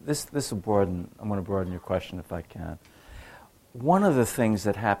this will broaden. I'm going to broaden your question if I can. One of the things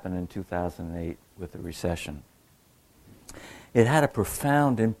that happened in 2008 with the recession, it had a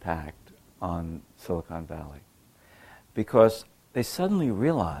profound impact on Silicon Valley because they suddenly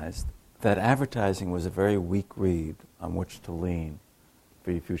realized that advertising was a very weak reed on which to lean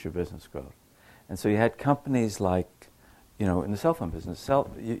for your future business growth. And so you had companies like, in the cell phone business,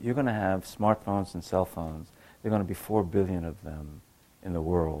 you're going to have smartphones and cell phones. There are going to be 4 billion of them in the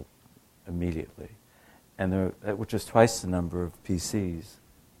world immediately, and which is twice the number of PCs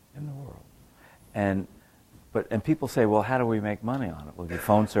in the world. And people say, well, how do we make money on it? Well, your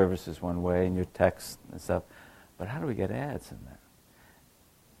phone service is one way, and your text and stuff, but how do we get ads in there?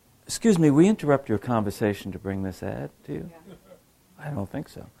 Excuse me, we interrupt your conversation to bring this ad to you? Yeah. I don't think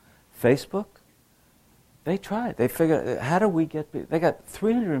so. Facebook? They tried. They figured, how do we get... They got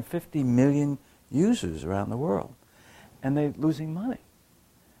 350 million users around the world, and they're losing money.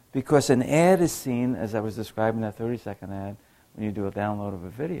 Because an ad is seen, as I was describing that 30-second ad, when you do a download of a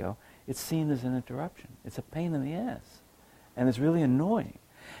video, it's seen as an interruption. It's a pain in the ass. And it's really annoying.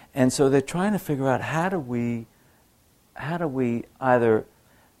 And so they're trying to figure out how do we either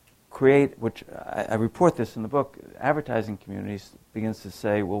create, which I report this in the book, advertising communities begins to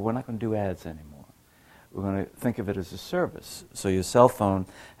say, well, we're not going to do ads anymore. We're going to think of it as a service. So your cell phone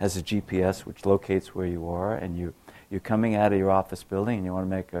has a GPS which locates where you are, and you're coming out of your office building and you want to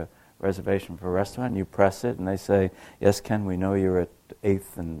make a reservation for a restaurant, and you press it, and they say, yes, Ken, we know you're at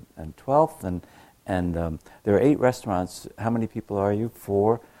 8th and 12th, and there are 8 restaurants. How many people are you?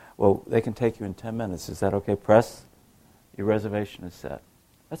 4. Well, they can take you in 10 minutes. Is that okay? Press. Your reservation is set.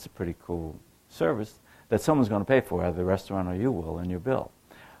 That's a pretty cool service that someone's going to pay for, either the restaurant or you will, in your bill.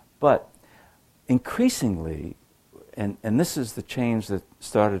 But increasingly, and this is the change that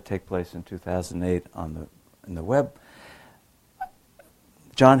started to take place in 2008 in the web.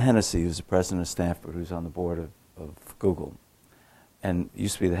 John Hennessy, who's the president of Stanford, who's on the board of Google, and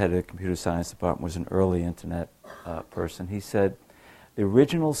used to be the head of the computer science department, was an early internet person. He said, the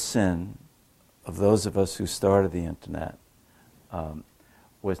original sin of those of us who started the internet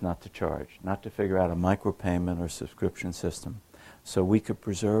was not to charge, not to figure out a micropayment or subscription system so we could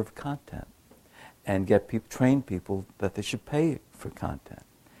preserve content and train people that they should pay for content.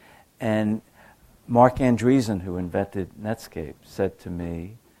 And Mark Andreessen, who invented Netscape, said to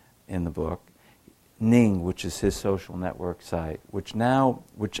me in the book, Ning, which is his social network site, which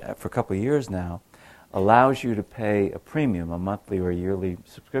for a couple of years now, allows you to pay a premium, a monthly or a yearly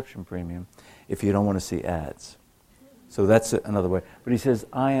subscription premium, if you don't want to see ads. So that's another way. But he says,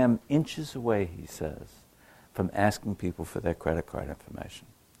 I am inches away, he says, from asking people for their credit card information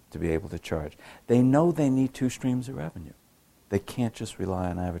to be able to charge. They know they need 2 streams of revenue. They can't just rely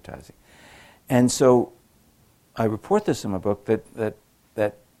on advertising. And so I report this in my book that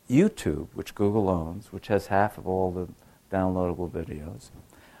YouTube, which Google owns, which has half of all the downloadable videos,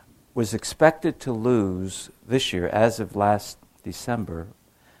 was expected to lose this year, as of last December,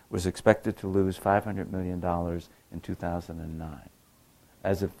 was expected to lose $500 million in 2009,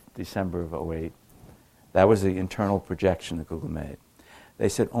 as of December of 2008. That was the internal projection that Google made. They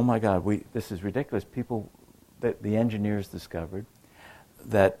said, oh my God, this is ridiculous. The engineers discovered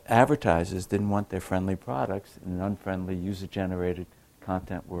that advertisers didn't want their friendly products in an unfriendly, user-generated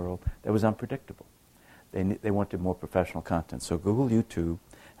content world that was unpredictable. They wanted more professional content. So Google YouTube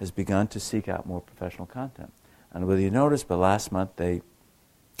has begun to seek out more professional content. And whether you noticed, but last month they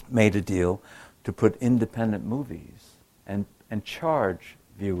made a deal to put independent movies and charge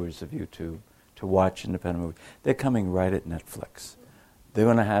viewers of YouTube to watch independent movies. They're coming right at Netflix. They're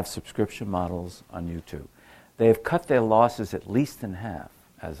going to have subscription models on YouTube. They have cut their losses at least in half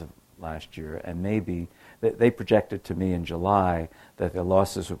as of last year, and maybe they projected to me in July that their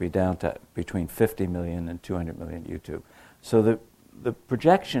losses would be down to between 50 million and 200 million YouTube. So the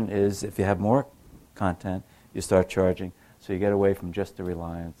projection is if you have more content, you start charging, so you get away from just the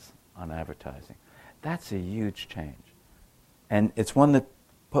reliance on advertising. That's a huge change. And it's one that,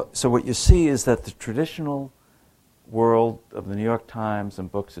 so what you see is that the traditional world of the New York Times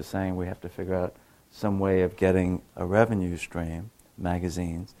and books is saying we have to figure out some way of getting a revenue stream,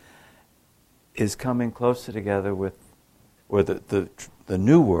 magazines, is coming closer together with, or the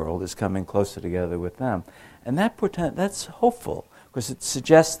new world is coming closer together with them. And that's hopeful, because it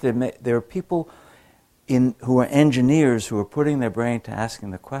suggests there are people who are engineers who are putting their brain to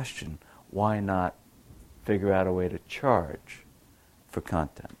asking the question, why not figure out a way to charge for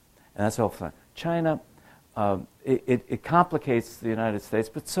content? And that's hopeful. China, it complicates the United States.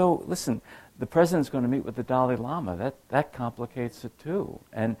 But so, listen, the president's going to meet with the Dalai Lama. That complicates it too.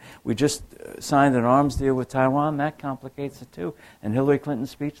 And we just signed an arms deal with Taiwan. That complicates it too. And Hillary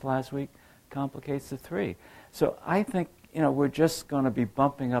Clinton's speech last week complicates it three. So I think, we're just going to be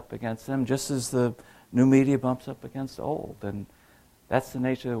bumping up against them just as the new media bumps up against old. And that's the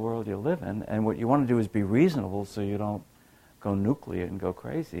nature of the world you live in. And what you want to do is be reasonable so you don't go nuclear and go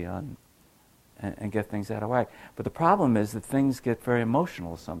crazy and get things out of whack. But the problem is that things get very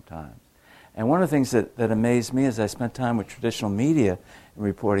emotional sometimes. And one of the things that amazed me as I spent time with traditional media in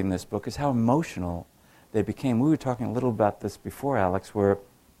reporting this book is how emotional they became. We were talking a little about this before, Alex, where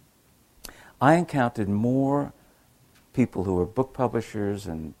I encountered more people who were book publishers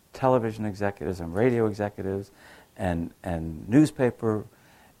and television executives and radio executives and newspaper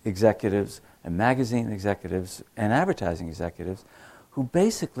executives and magazine executives and advertising executives who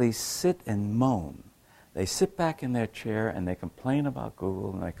basically sit and moan. They sit back in their chair and they complain about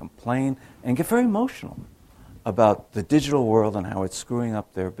Google and they complain and get very emotional about the digital world and how it's screwing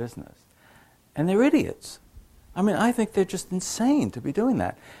up their business. And they're idiots. I mean, I think they're just insane to be doing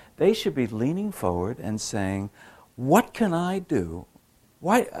that. They should be leaning forward and saying, what can I do?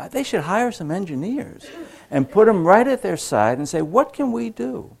 Why they should hire some engineers and put them right at their side and say, what can we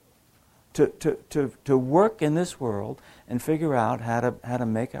do to work in this world and figure out how to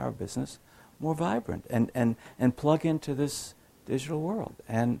make our business more vibrant and plug into this digital world?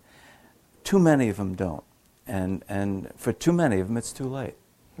 And too many of them don't. And for too many of them, it's too late.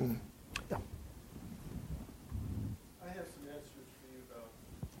 Hmm. Yeah. I have some answers for you about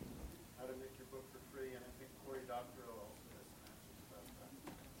how to make your book for free, and I think Cory Doctorow also has some answers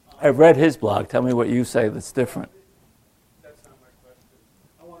about that. I've read his blog. Tell me what you say that's different. That's not my question.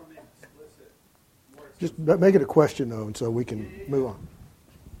 I want to make explicit, more Just explicit. make it a question, though, and so we can move on.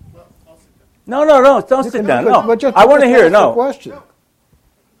 Well, I'll sit down. No, don't sit down. No, I want to hear it. No. Question.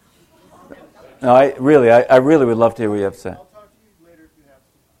 No, I really would love to hear what you have to say. I'll talk to you later if you have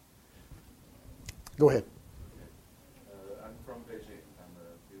some time. Go ahead. I'm from Beijing. I'm a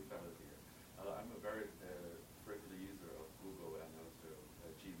new fellow here. I'm a very frequent user of Google and also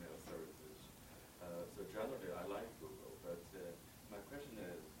Gmail services. So generally, I like Google. But my question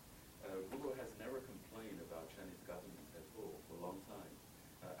is, Google has never complained about Chinese government at all for a long time,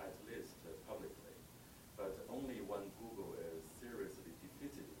 at least publicly. But only when Google is seriously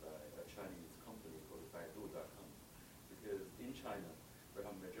defeated by a Chinese company called Baidu.com. Because in China, where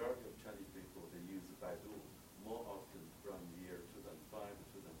a majority of Chinese people, they use Baidu more often from the year 2005 to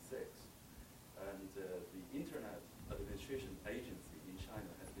 2006. And the Internet Administration Agency in China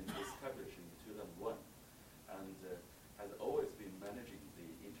has been established in 2001 and has always been managing the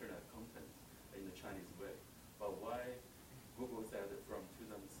Internet content in the Chinese way. But why Google said from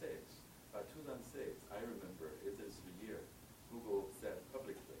 2006? By 2006, I remember it is the year Google said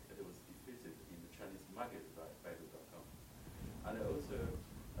publicly that it was defeated in the Chinese market by Baidu.com. And also,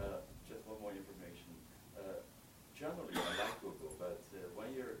 just one more information. Generally, I like Google, but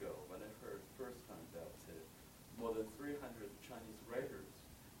 1 year ago, when I heard first time that more than 300 Chinese writers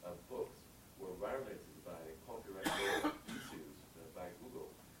of books were violated by copyright law issues by Google,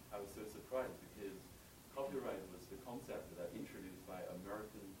 I was so surprised because copyright was the concept that introduced by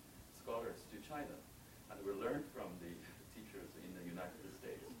American scholars to China, and we learned from the teachers in the United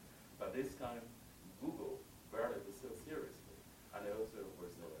States. But this time, Google violated it so seriously, and it also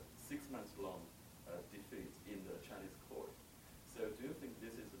was a 6 months long defeat in the Chinese court. So do you think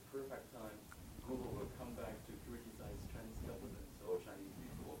this is the perfect time Google will come back to criticize Chinese government or Chinese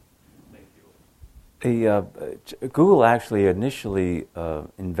people? Thank you. Google actually initially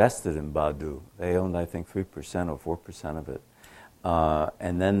invested in Baidu. They owned, I think, 3% or 4% of it.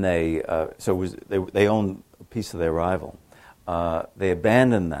 And then they owned a piece of their rival. They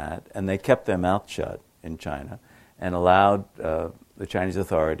abandoned that, and they kept their mouth shut in China and allowed the Chinese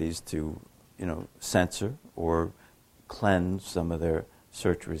authorities to, censor or cleanse some of their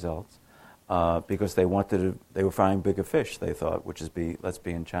search results because they were frying bigger fish, they thought, which is let's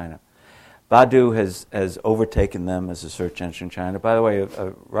be in China. Baidu has overtaken them as a search engine in China. By the way,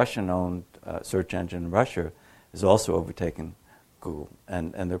 a Russian-owned search engine in Russia has also overtaken Google,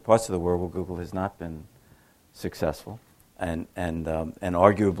 and there are parts of the world where Google has not been successful, and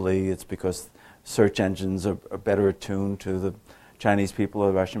arguably it's because search engines are better attuned to the Chinese people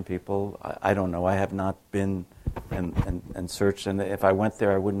or the Russian people. I don't know. I have not been and searched, and if I went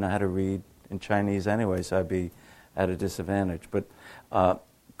there, I wouldn't know how to read in Chinese anyway, so I'd be at a disadvantage. But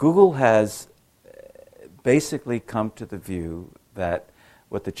Google has basically come to the view that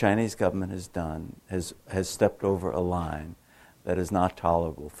what the Chinese government has done has stepped over a line that is not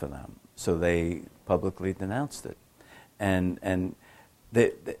tolerable for them. so they publicly denounced it. And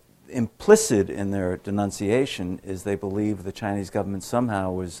the implicit in their denunciation is they believe the Chinese government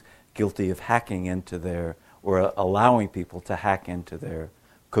somehow was guilty of hacking into their, or allowing people to hack into their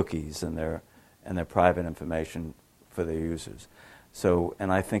cookies and their private information for their users. So,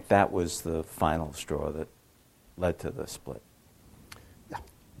 and I think that was the final straw that led to the split. Hi,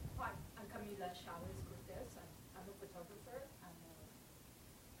 I'm Camila Chavez Cortez. I'm a photographer. I'm a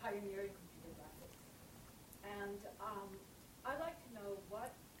pioneer in computer graphics. And I'd like to know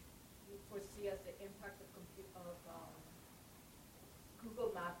what you foresee as the impact of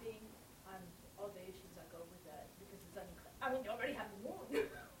Google mapping and all the issues that go with that. Because it's you already have the moon.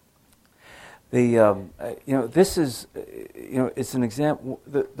 This is, it's an example.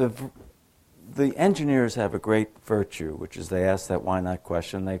 The engineers have a great virtue, which is they ask that why not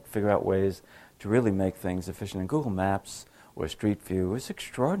question. They figure out ways to really make things efficient. And Google Maps or Street View is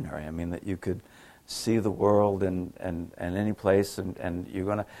extraordinary. I mean, that you could see the world and any place, and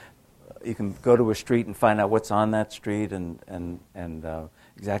you can go to a street and find out what's on that street and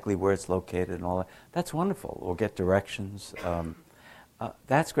exactly where it's located and all that. That's wonderful. Or get directions.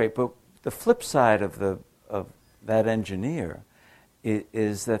 That's great. But the flip side of that engineer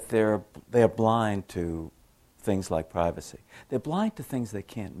is that they're blind to things like privacy. They're blind to things they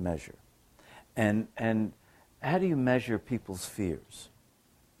can't measure. And how do you measure people's fears?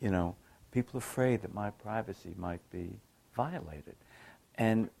 People are afraid that my privacy might be violated.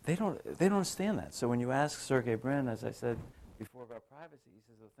 And they don't understand that. So when you ask Sergey Brin, as I said before, about privacy, he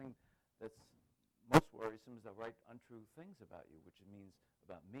says the thing that's most worrisome is to write untrue things about you, which means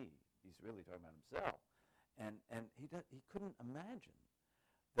about me. He's really talking about himself. And he couldn't imagine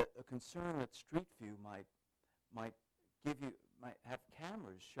that a concern that Street View might have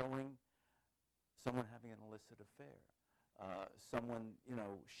cameras showing someone having an illicit affair, someone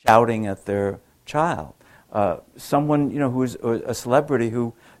shouting at their child, someone who is a celebrity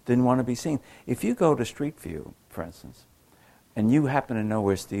who didn't want to be seen. If you go to Street View, for instance, and you happen to know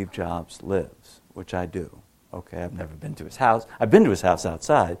where Steve Jobs lives, which I do. Okay, I've never been to his house. I've been to his house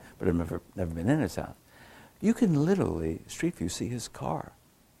outside, but I've never been in his house. You can literally, Street View, see his car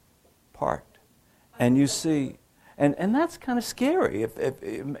parked. And you see, and that's kind of scary.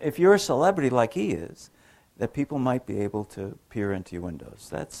 If you're a celebrity like he is, that people might be able to peer into your windows.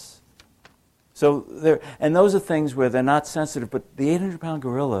 And those are things where they're not sensitive, but the 800-pound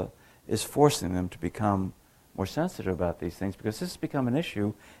gorilla is forcing them to become more sensitive about these things, because this has become an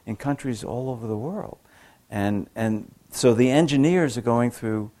issue in countries all over the world. And so the engineers are going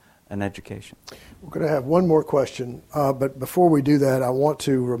through an education. We're going to have one more question, but before we do that, I want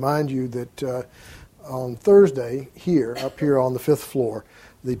to remind you that on Thursday up here on the 5th floor,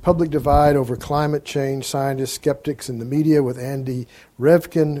 the public divide over climate change, scientists, skeptics, and the media with Andy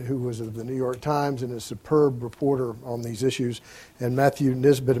Revkin, who was of the New York Times and a superb reporter on these issues, and Matthew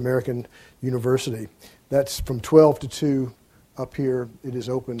Nisbet, American University. That's from 12 to 2 up here. It is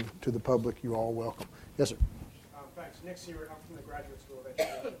open to the public. You're all welcome. Yes, sir. Thanks. Nick Seward. I'm from the Graduate School of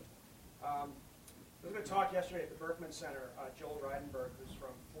Education. I was going to talk yesterday at the Berkman Center. Joel Reidenberg, who's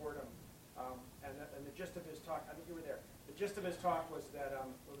from Fordham, and the gist of his talk, I think you were there. The gist of his talk was that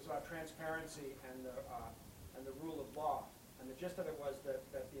it was about transparency and the rule of law. And the gist of it was that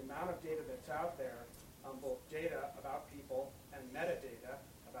the amount of data that's out there, both data about people and metadata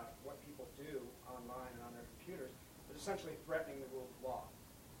about what people do online and on their computers, is essentially threatening the rule of law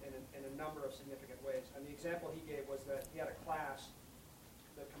in a number of significant ways. And the example he gave was that he had a class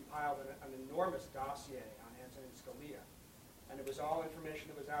that compiled an enormous dossier on Antonin Scalia. And it was all information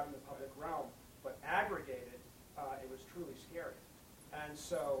that was out in the public realm, but aggregated, it was truly scary. And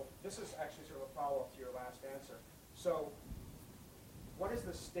so this is actually sort of a follow-up to your last answer. So what is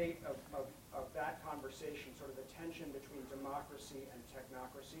the state of that conversation, sort of the tension between democracy and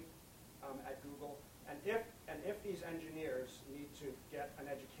technocracy at Google? And if these engineers need to get an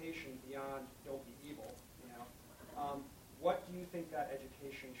education beyond don't be evil, what do you think that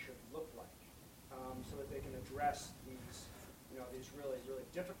education should look like, so that they can address these really, really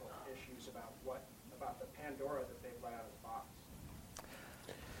difficult issues about the Pandora that they've let out of the box?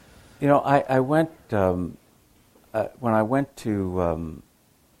 I went when I went to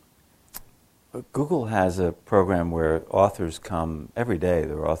Google has a program where authors come every day.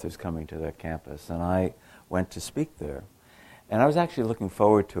 There are authors coming to their campus, and I went to speak there. And I was actually looking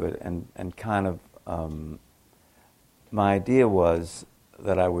forward to it, and kind of my idea was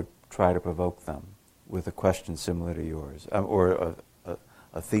that I would try to provoke them with a question similar to yours, or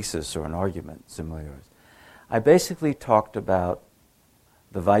a thesis or an argument similar to yours. I basically talked about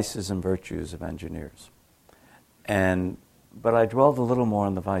the vices and virtues of engineers, but I dwelled a little more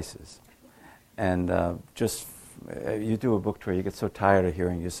on the vices. you do a book tour, you get so tired of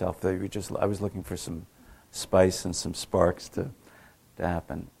hearing yourself that I was looking for some spice and some sparks to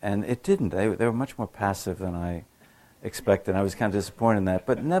happen, and it didn't. They were much more passive than I expected. I was kind of disappointed in that,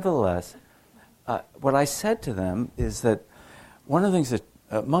 but nevertheless, what I said to them is that one of the things that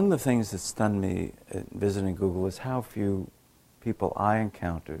among the things that stunned me visiting Google is how few people I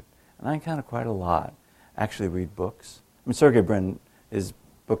encountered, and I encountered quite a lot, actually read books. I mean, Sergey Brin, his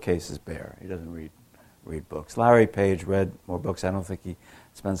bookcase is bare. He doesn't read books. Larry Page read more books. I don't think he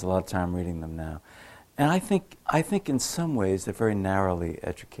spends a lot of time reading them now. And I think in some ways they're very narrowly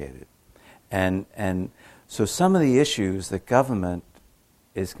educated. And so some of the issues that government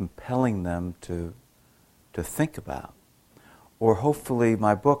is compelling them to think about, or hopefully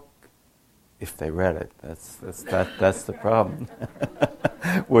my book, if they read it, that's the problem,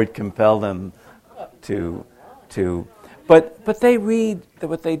 would compel them to. But they read.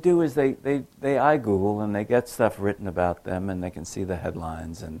 What they do is they Google and they get stuff written about them, and they can see the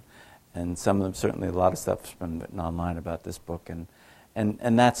headlines, and some of them, certainly a lot of stuff's been written online about this book, and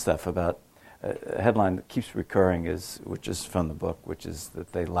that stuff about a headline that keeps recurring which is from the book, which is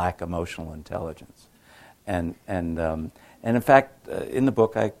that they lack emotional intelligence, and in fact in the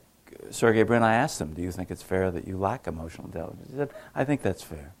book Sergey Brin, I asked him, do you think it's fair that you lack emotional intelligence? He said, I think that's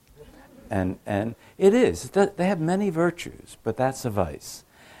fair. And it is. They have many virtues, but that's a vice.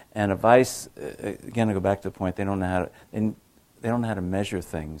 And a vice, again, to go back to the point, they don't know how to measure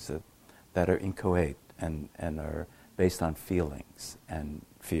things that are inchoate and are based on feelings and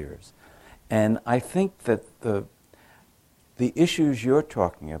fears. And I think that the issues you're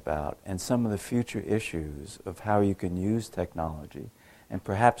talking about and some of the future issues of how you can use technology and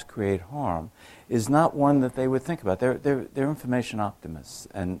perhaps create harm is not one that they would think about. They're information optimists,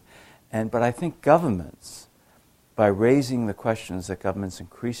 but I think governments, by raising the questions that governments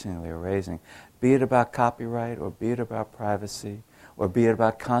increasingly are raising, be it about copyright or be it about privacy or be it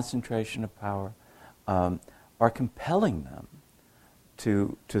about concentration of power, are compelling them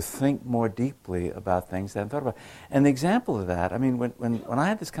to think more deeply about things they haven't thought about. And the example of that, I mean, when I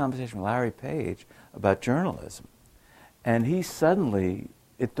had this conversation with Larry Page about journalism, and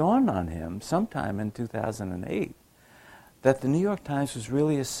it dawned on him sometime in 2008 that the New York Times was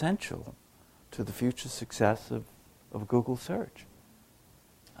really essential to the future success of Google search.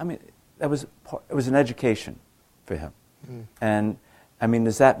 I mean, it was an education for him. Mm. And, I mean,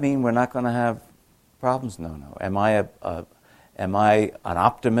 does that mean we're not going to have problems? No. Am I an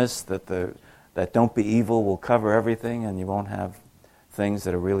optimist that don't be evil will cover everything and you won't have things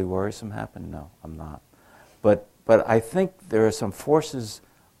that are really worrisome happen? No, I'm not. But I think there are some forces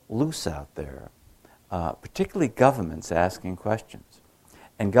loose out there, particularly governments asking questions.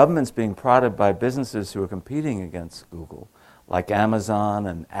 And governments being prodded by businesses who are competing against Google, like Amazon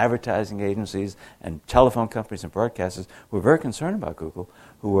and advertising agencies and telephone companies and broadcasters who are very concerned about Google,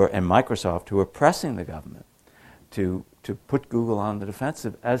 and Microsoft, who are pressing the government to put Google on the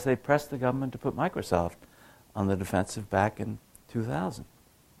defensive as they pressed the government to put Microsoft on the defensive back in 2000.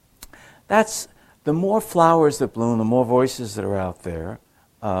 That's the more flowers that bloom, the more voices that are out there,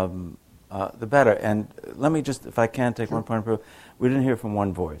 the better. And let me just, if I can, take one point of proof. We didn't hear from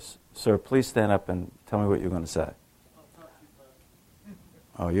one voice. Sir, please stand up and tell me what you're going to say.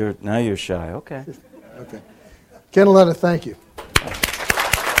 Oh, now you're shy. Okay. Okay. Ken Auletta, thank you.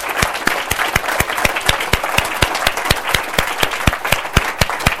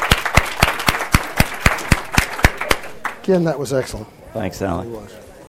 Ken, that was excellent. Thanks, Alan. It was.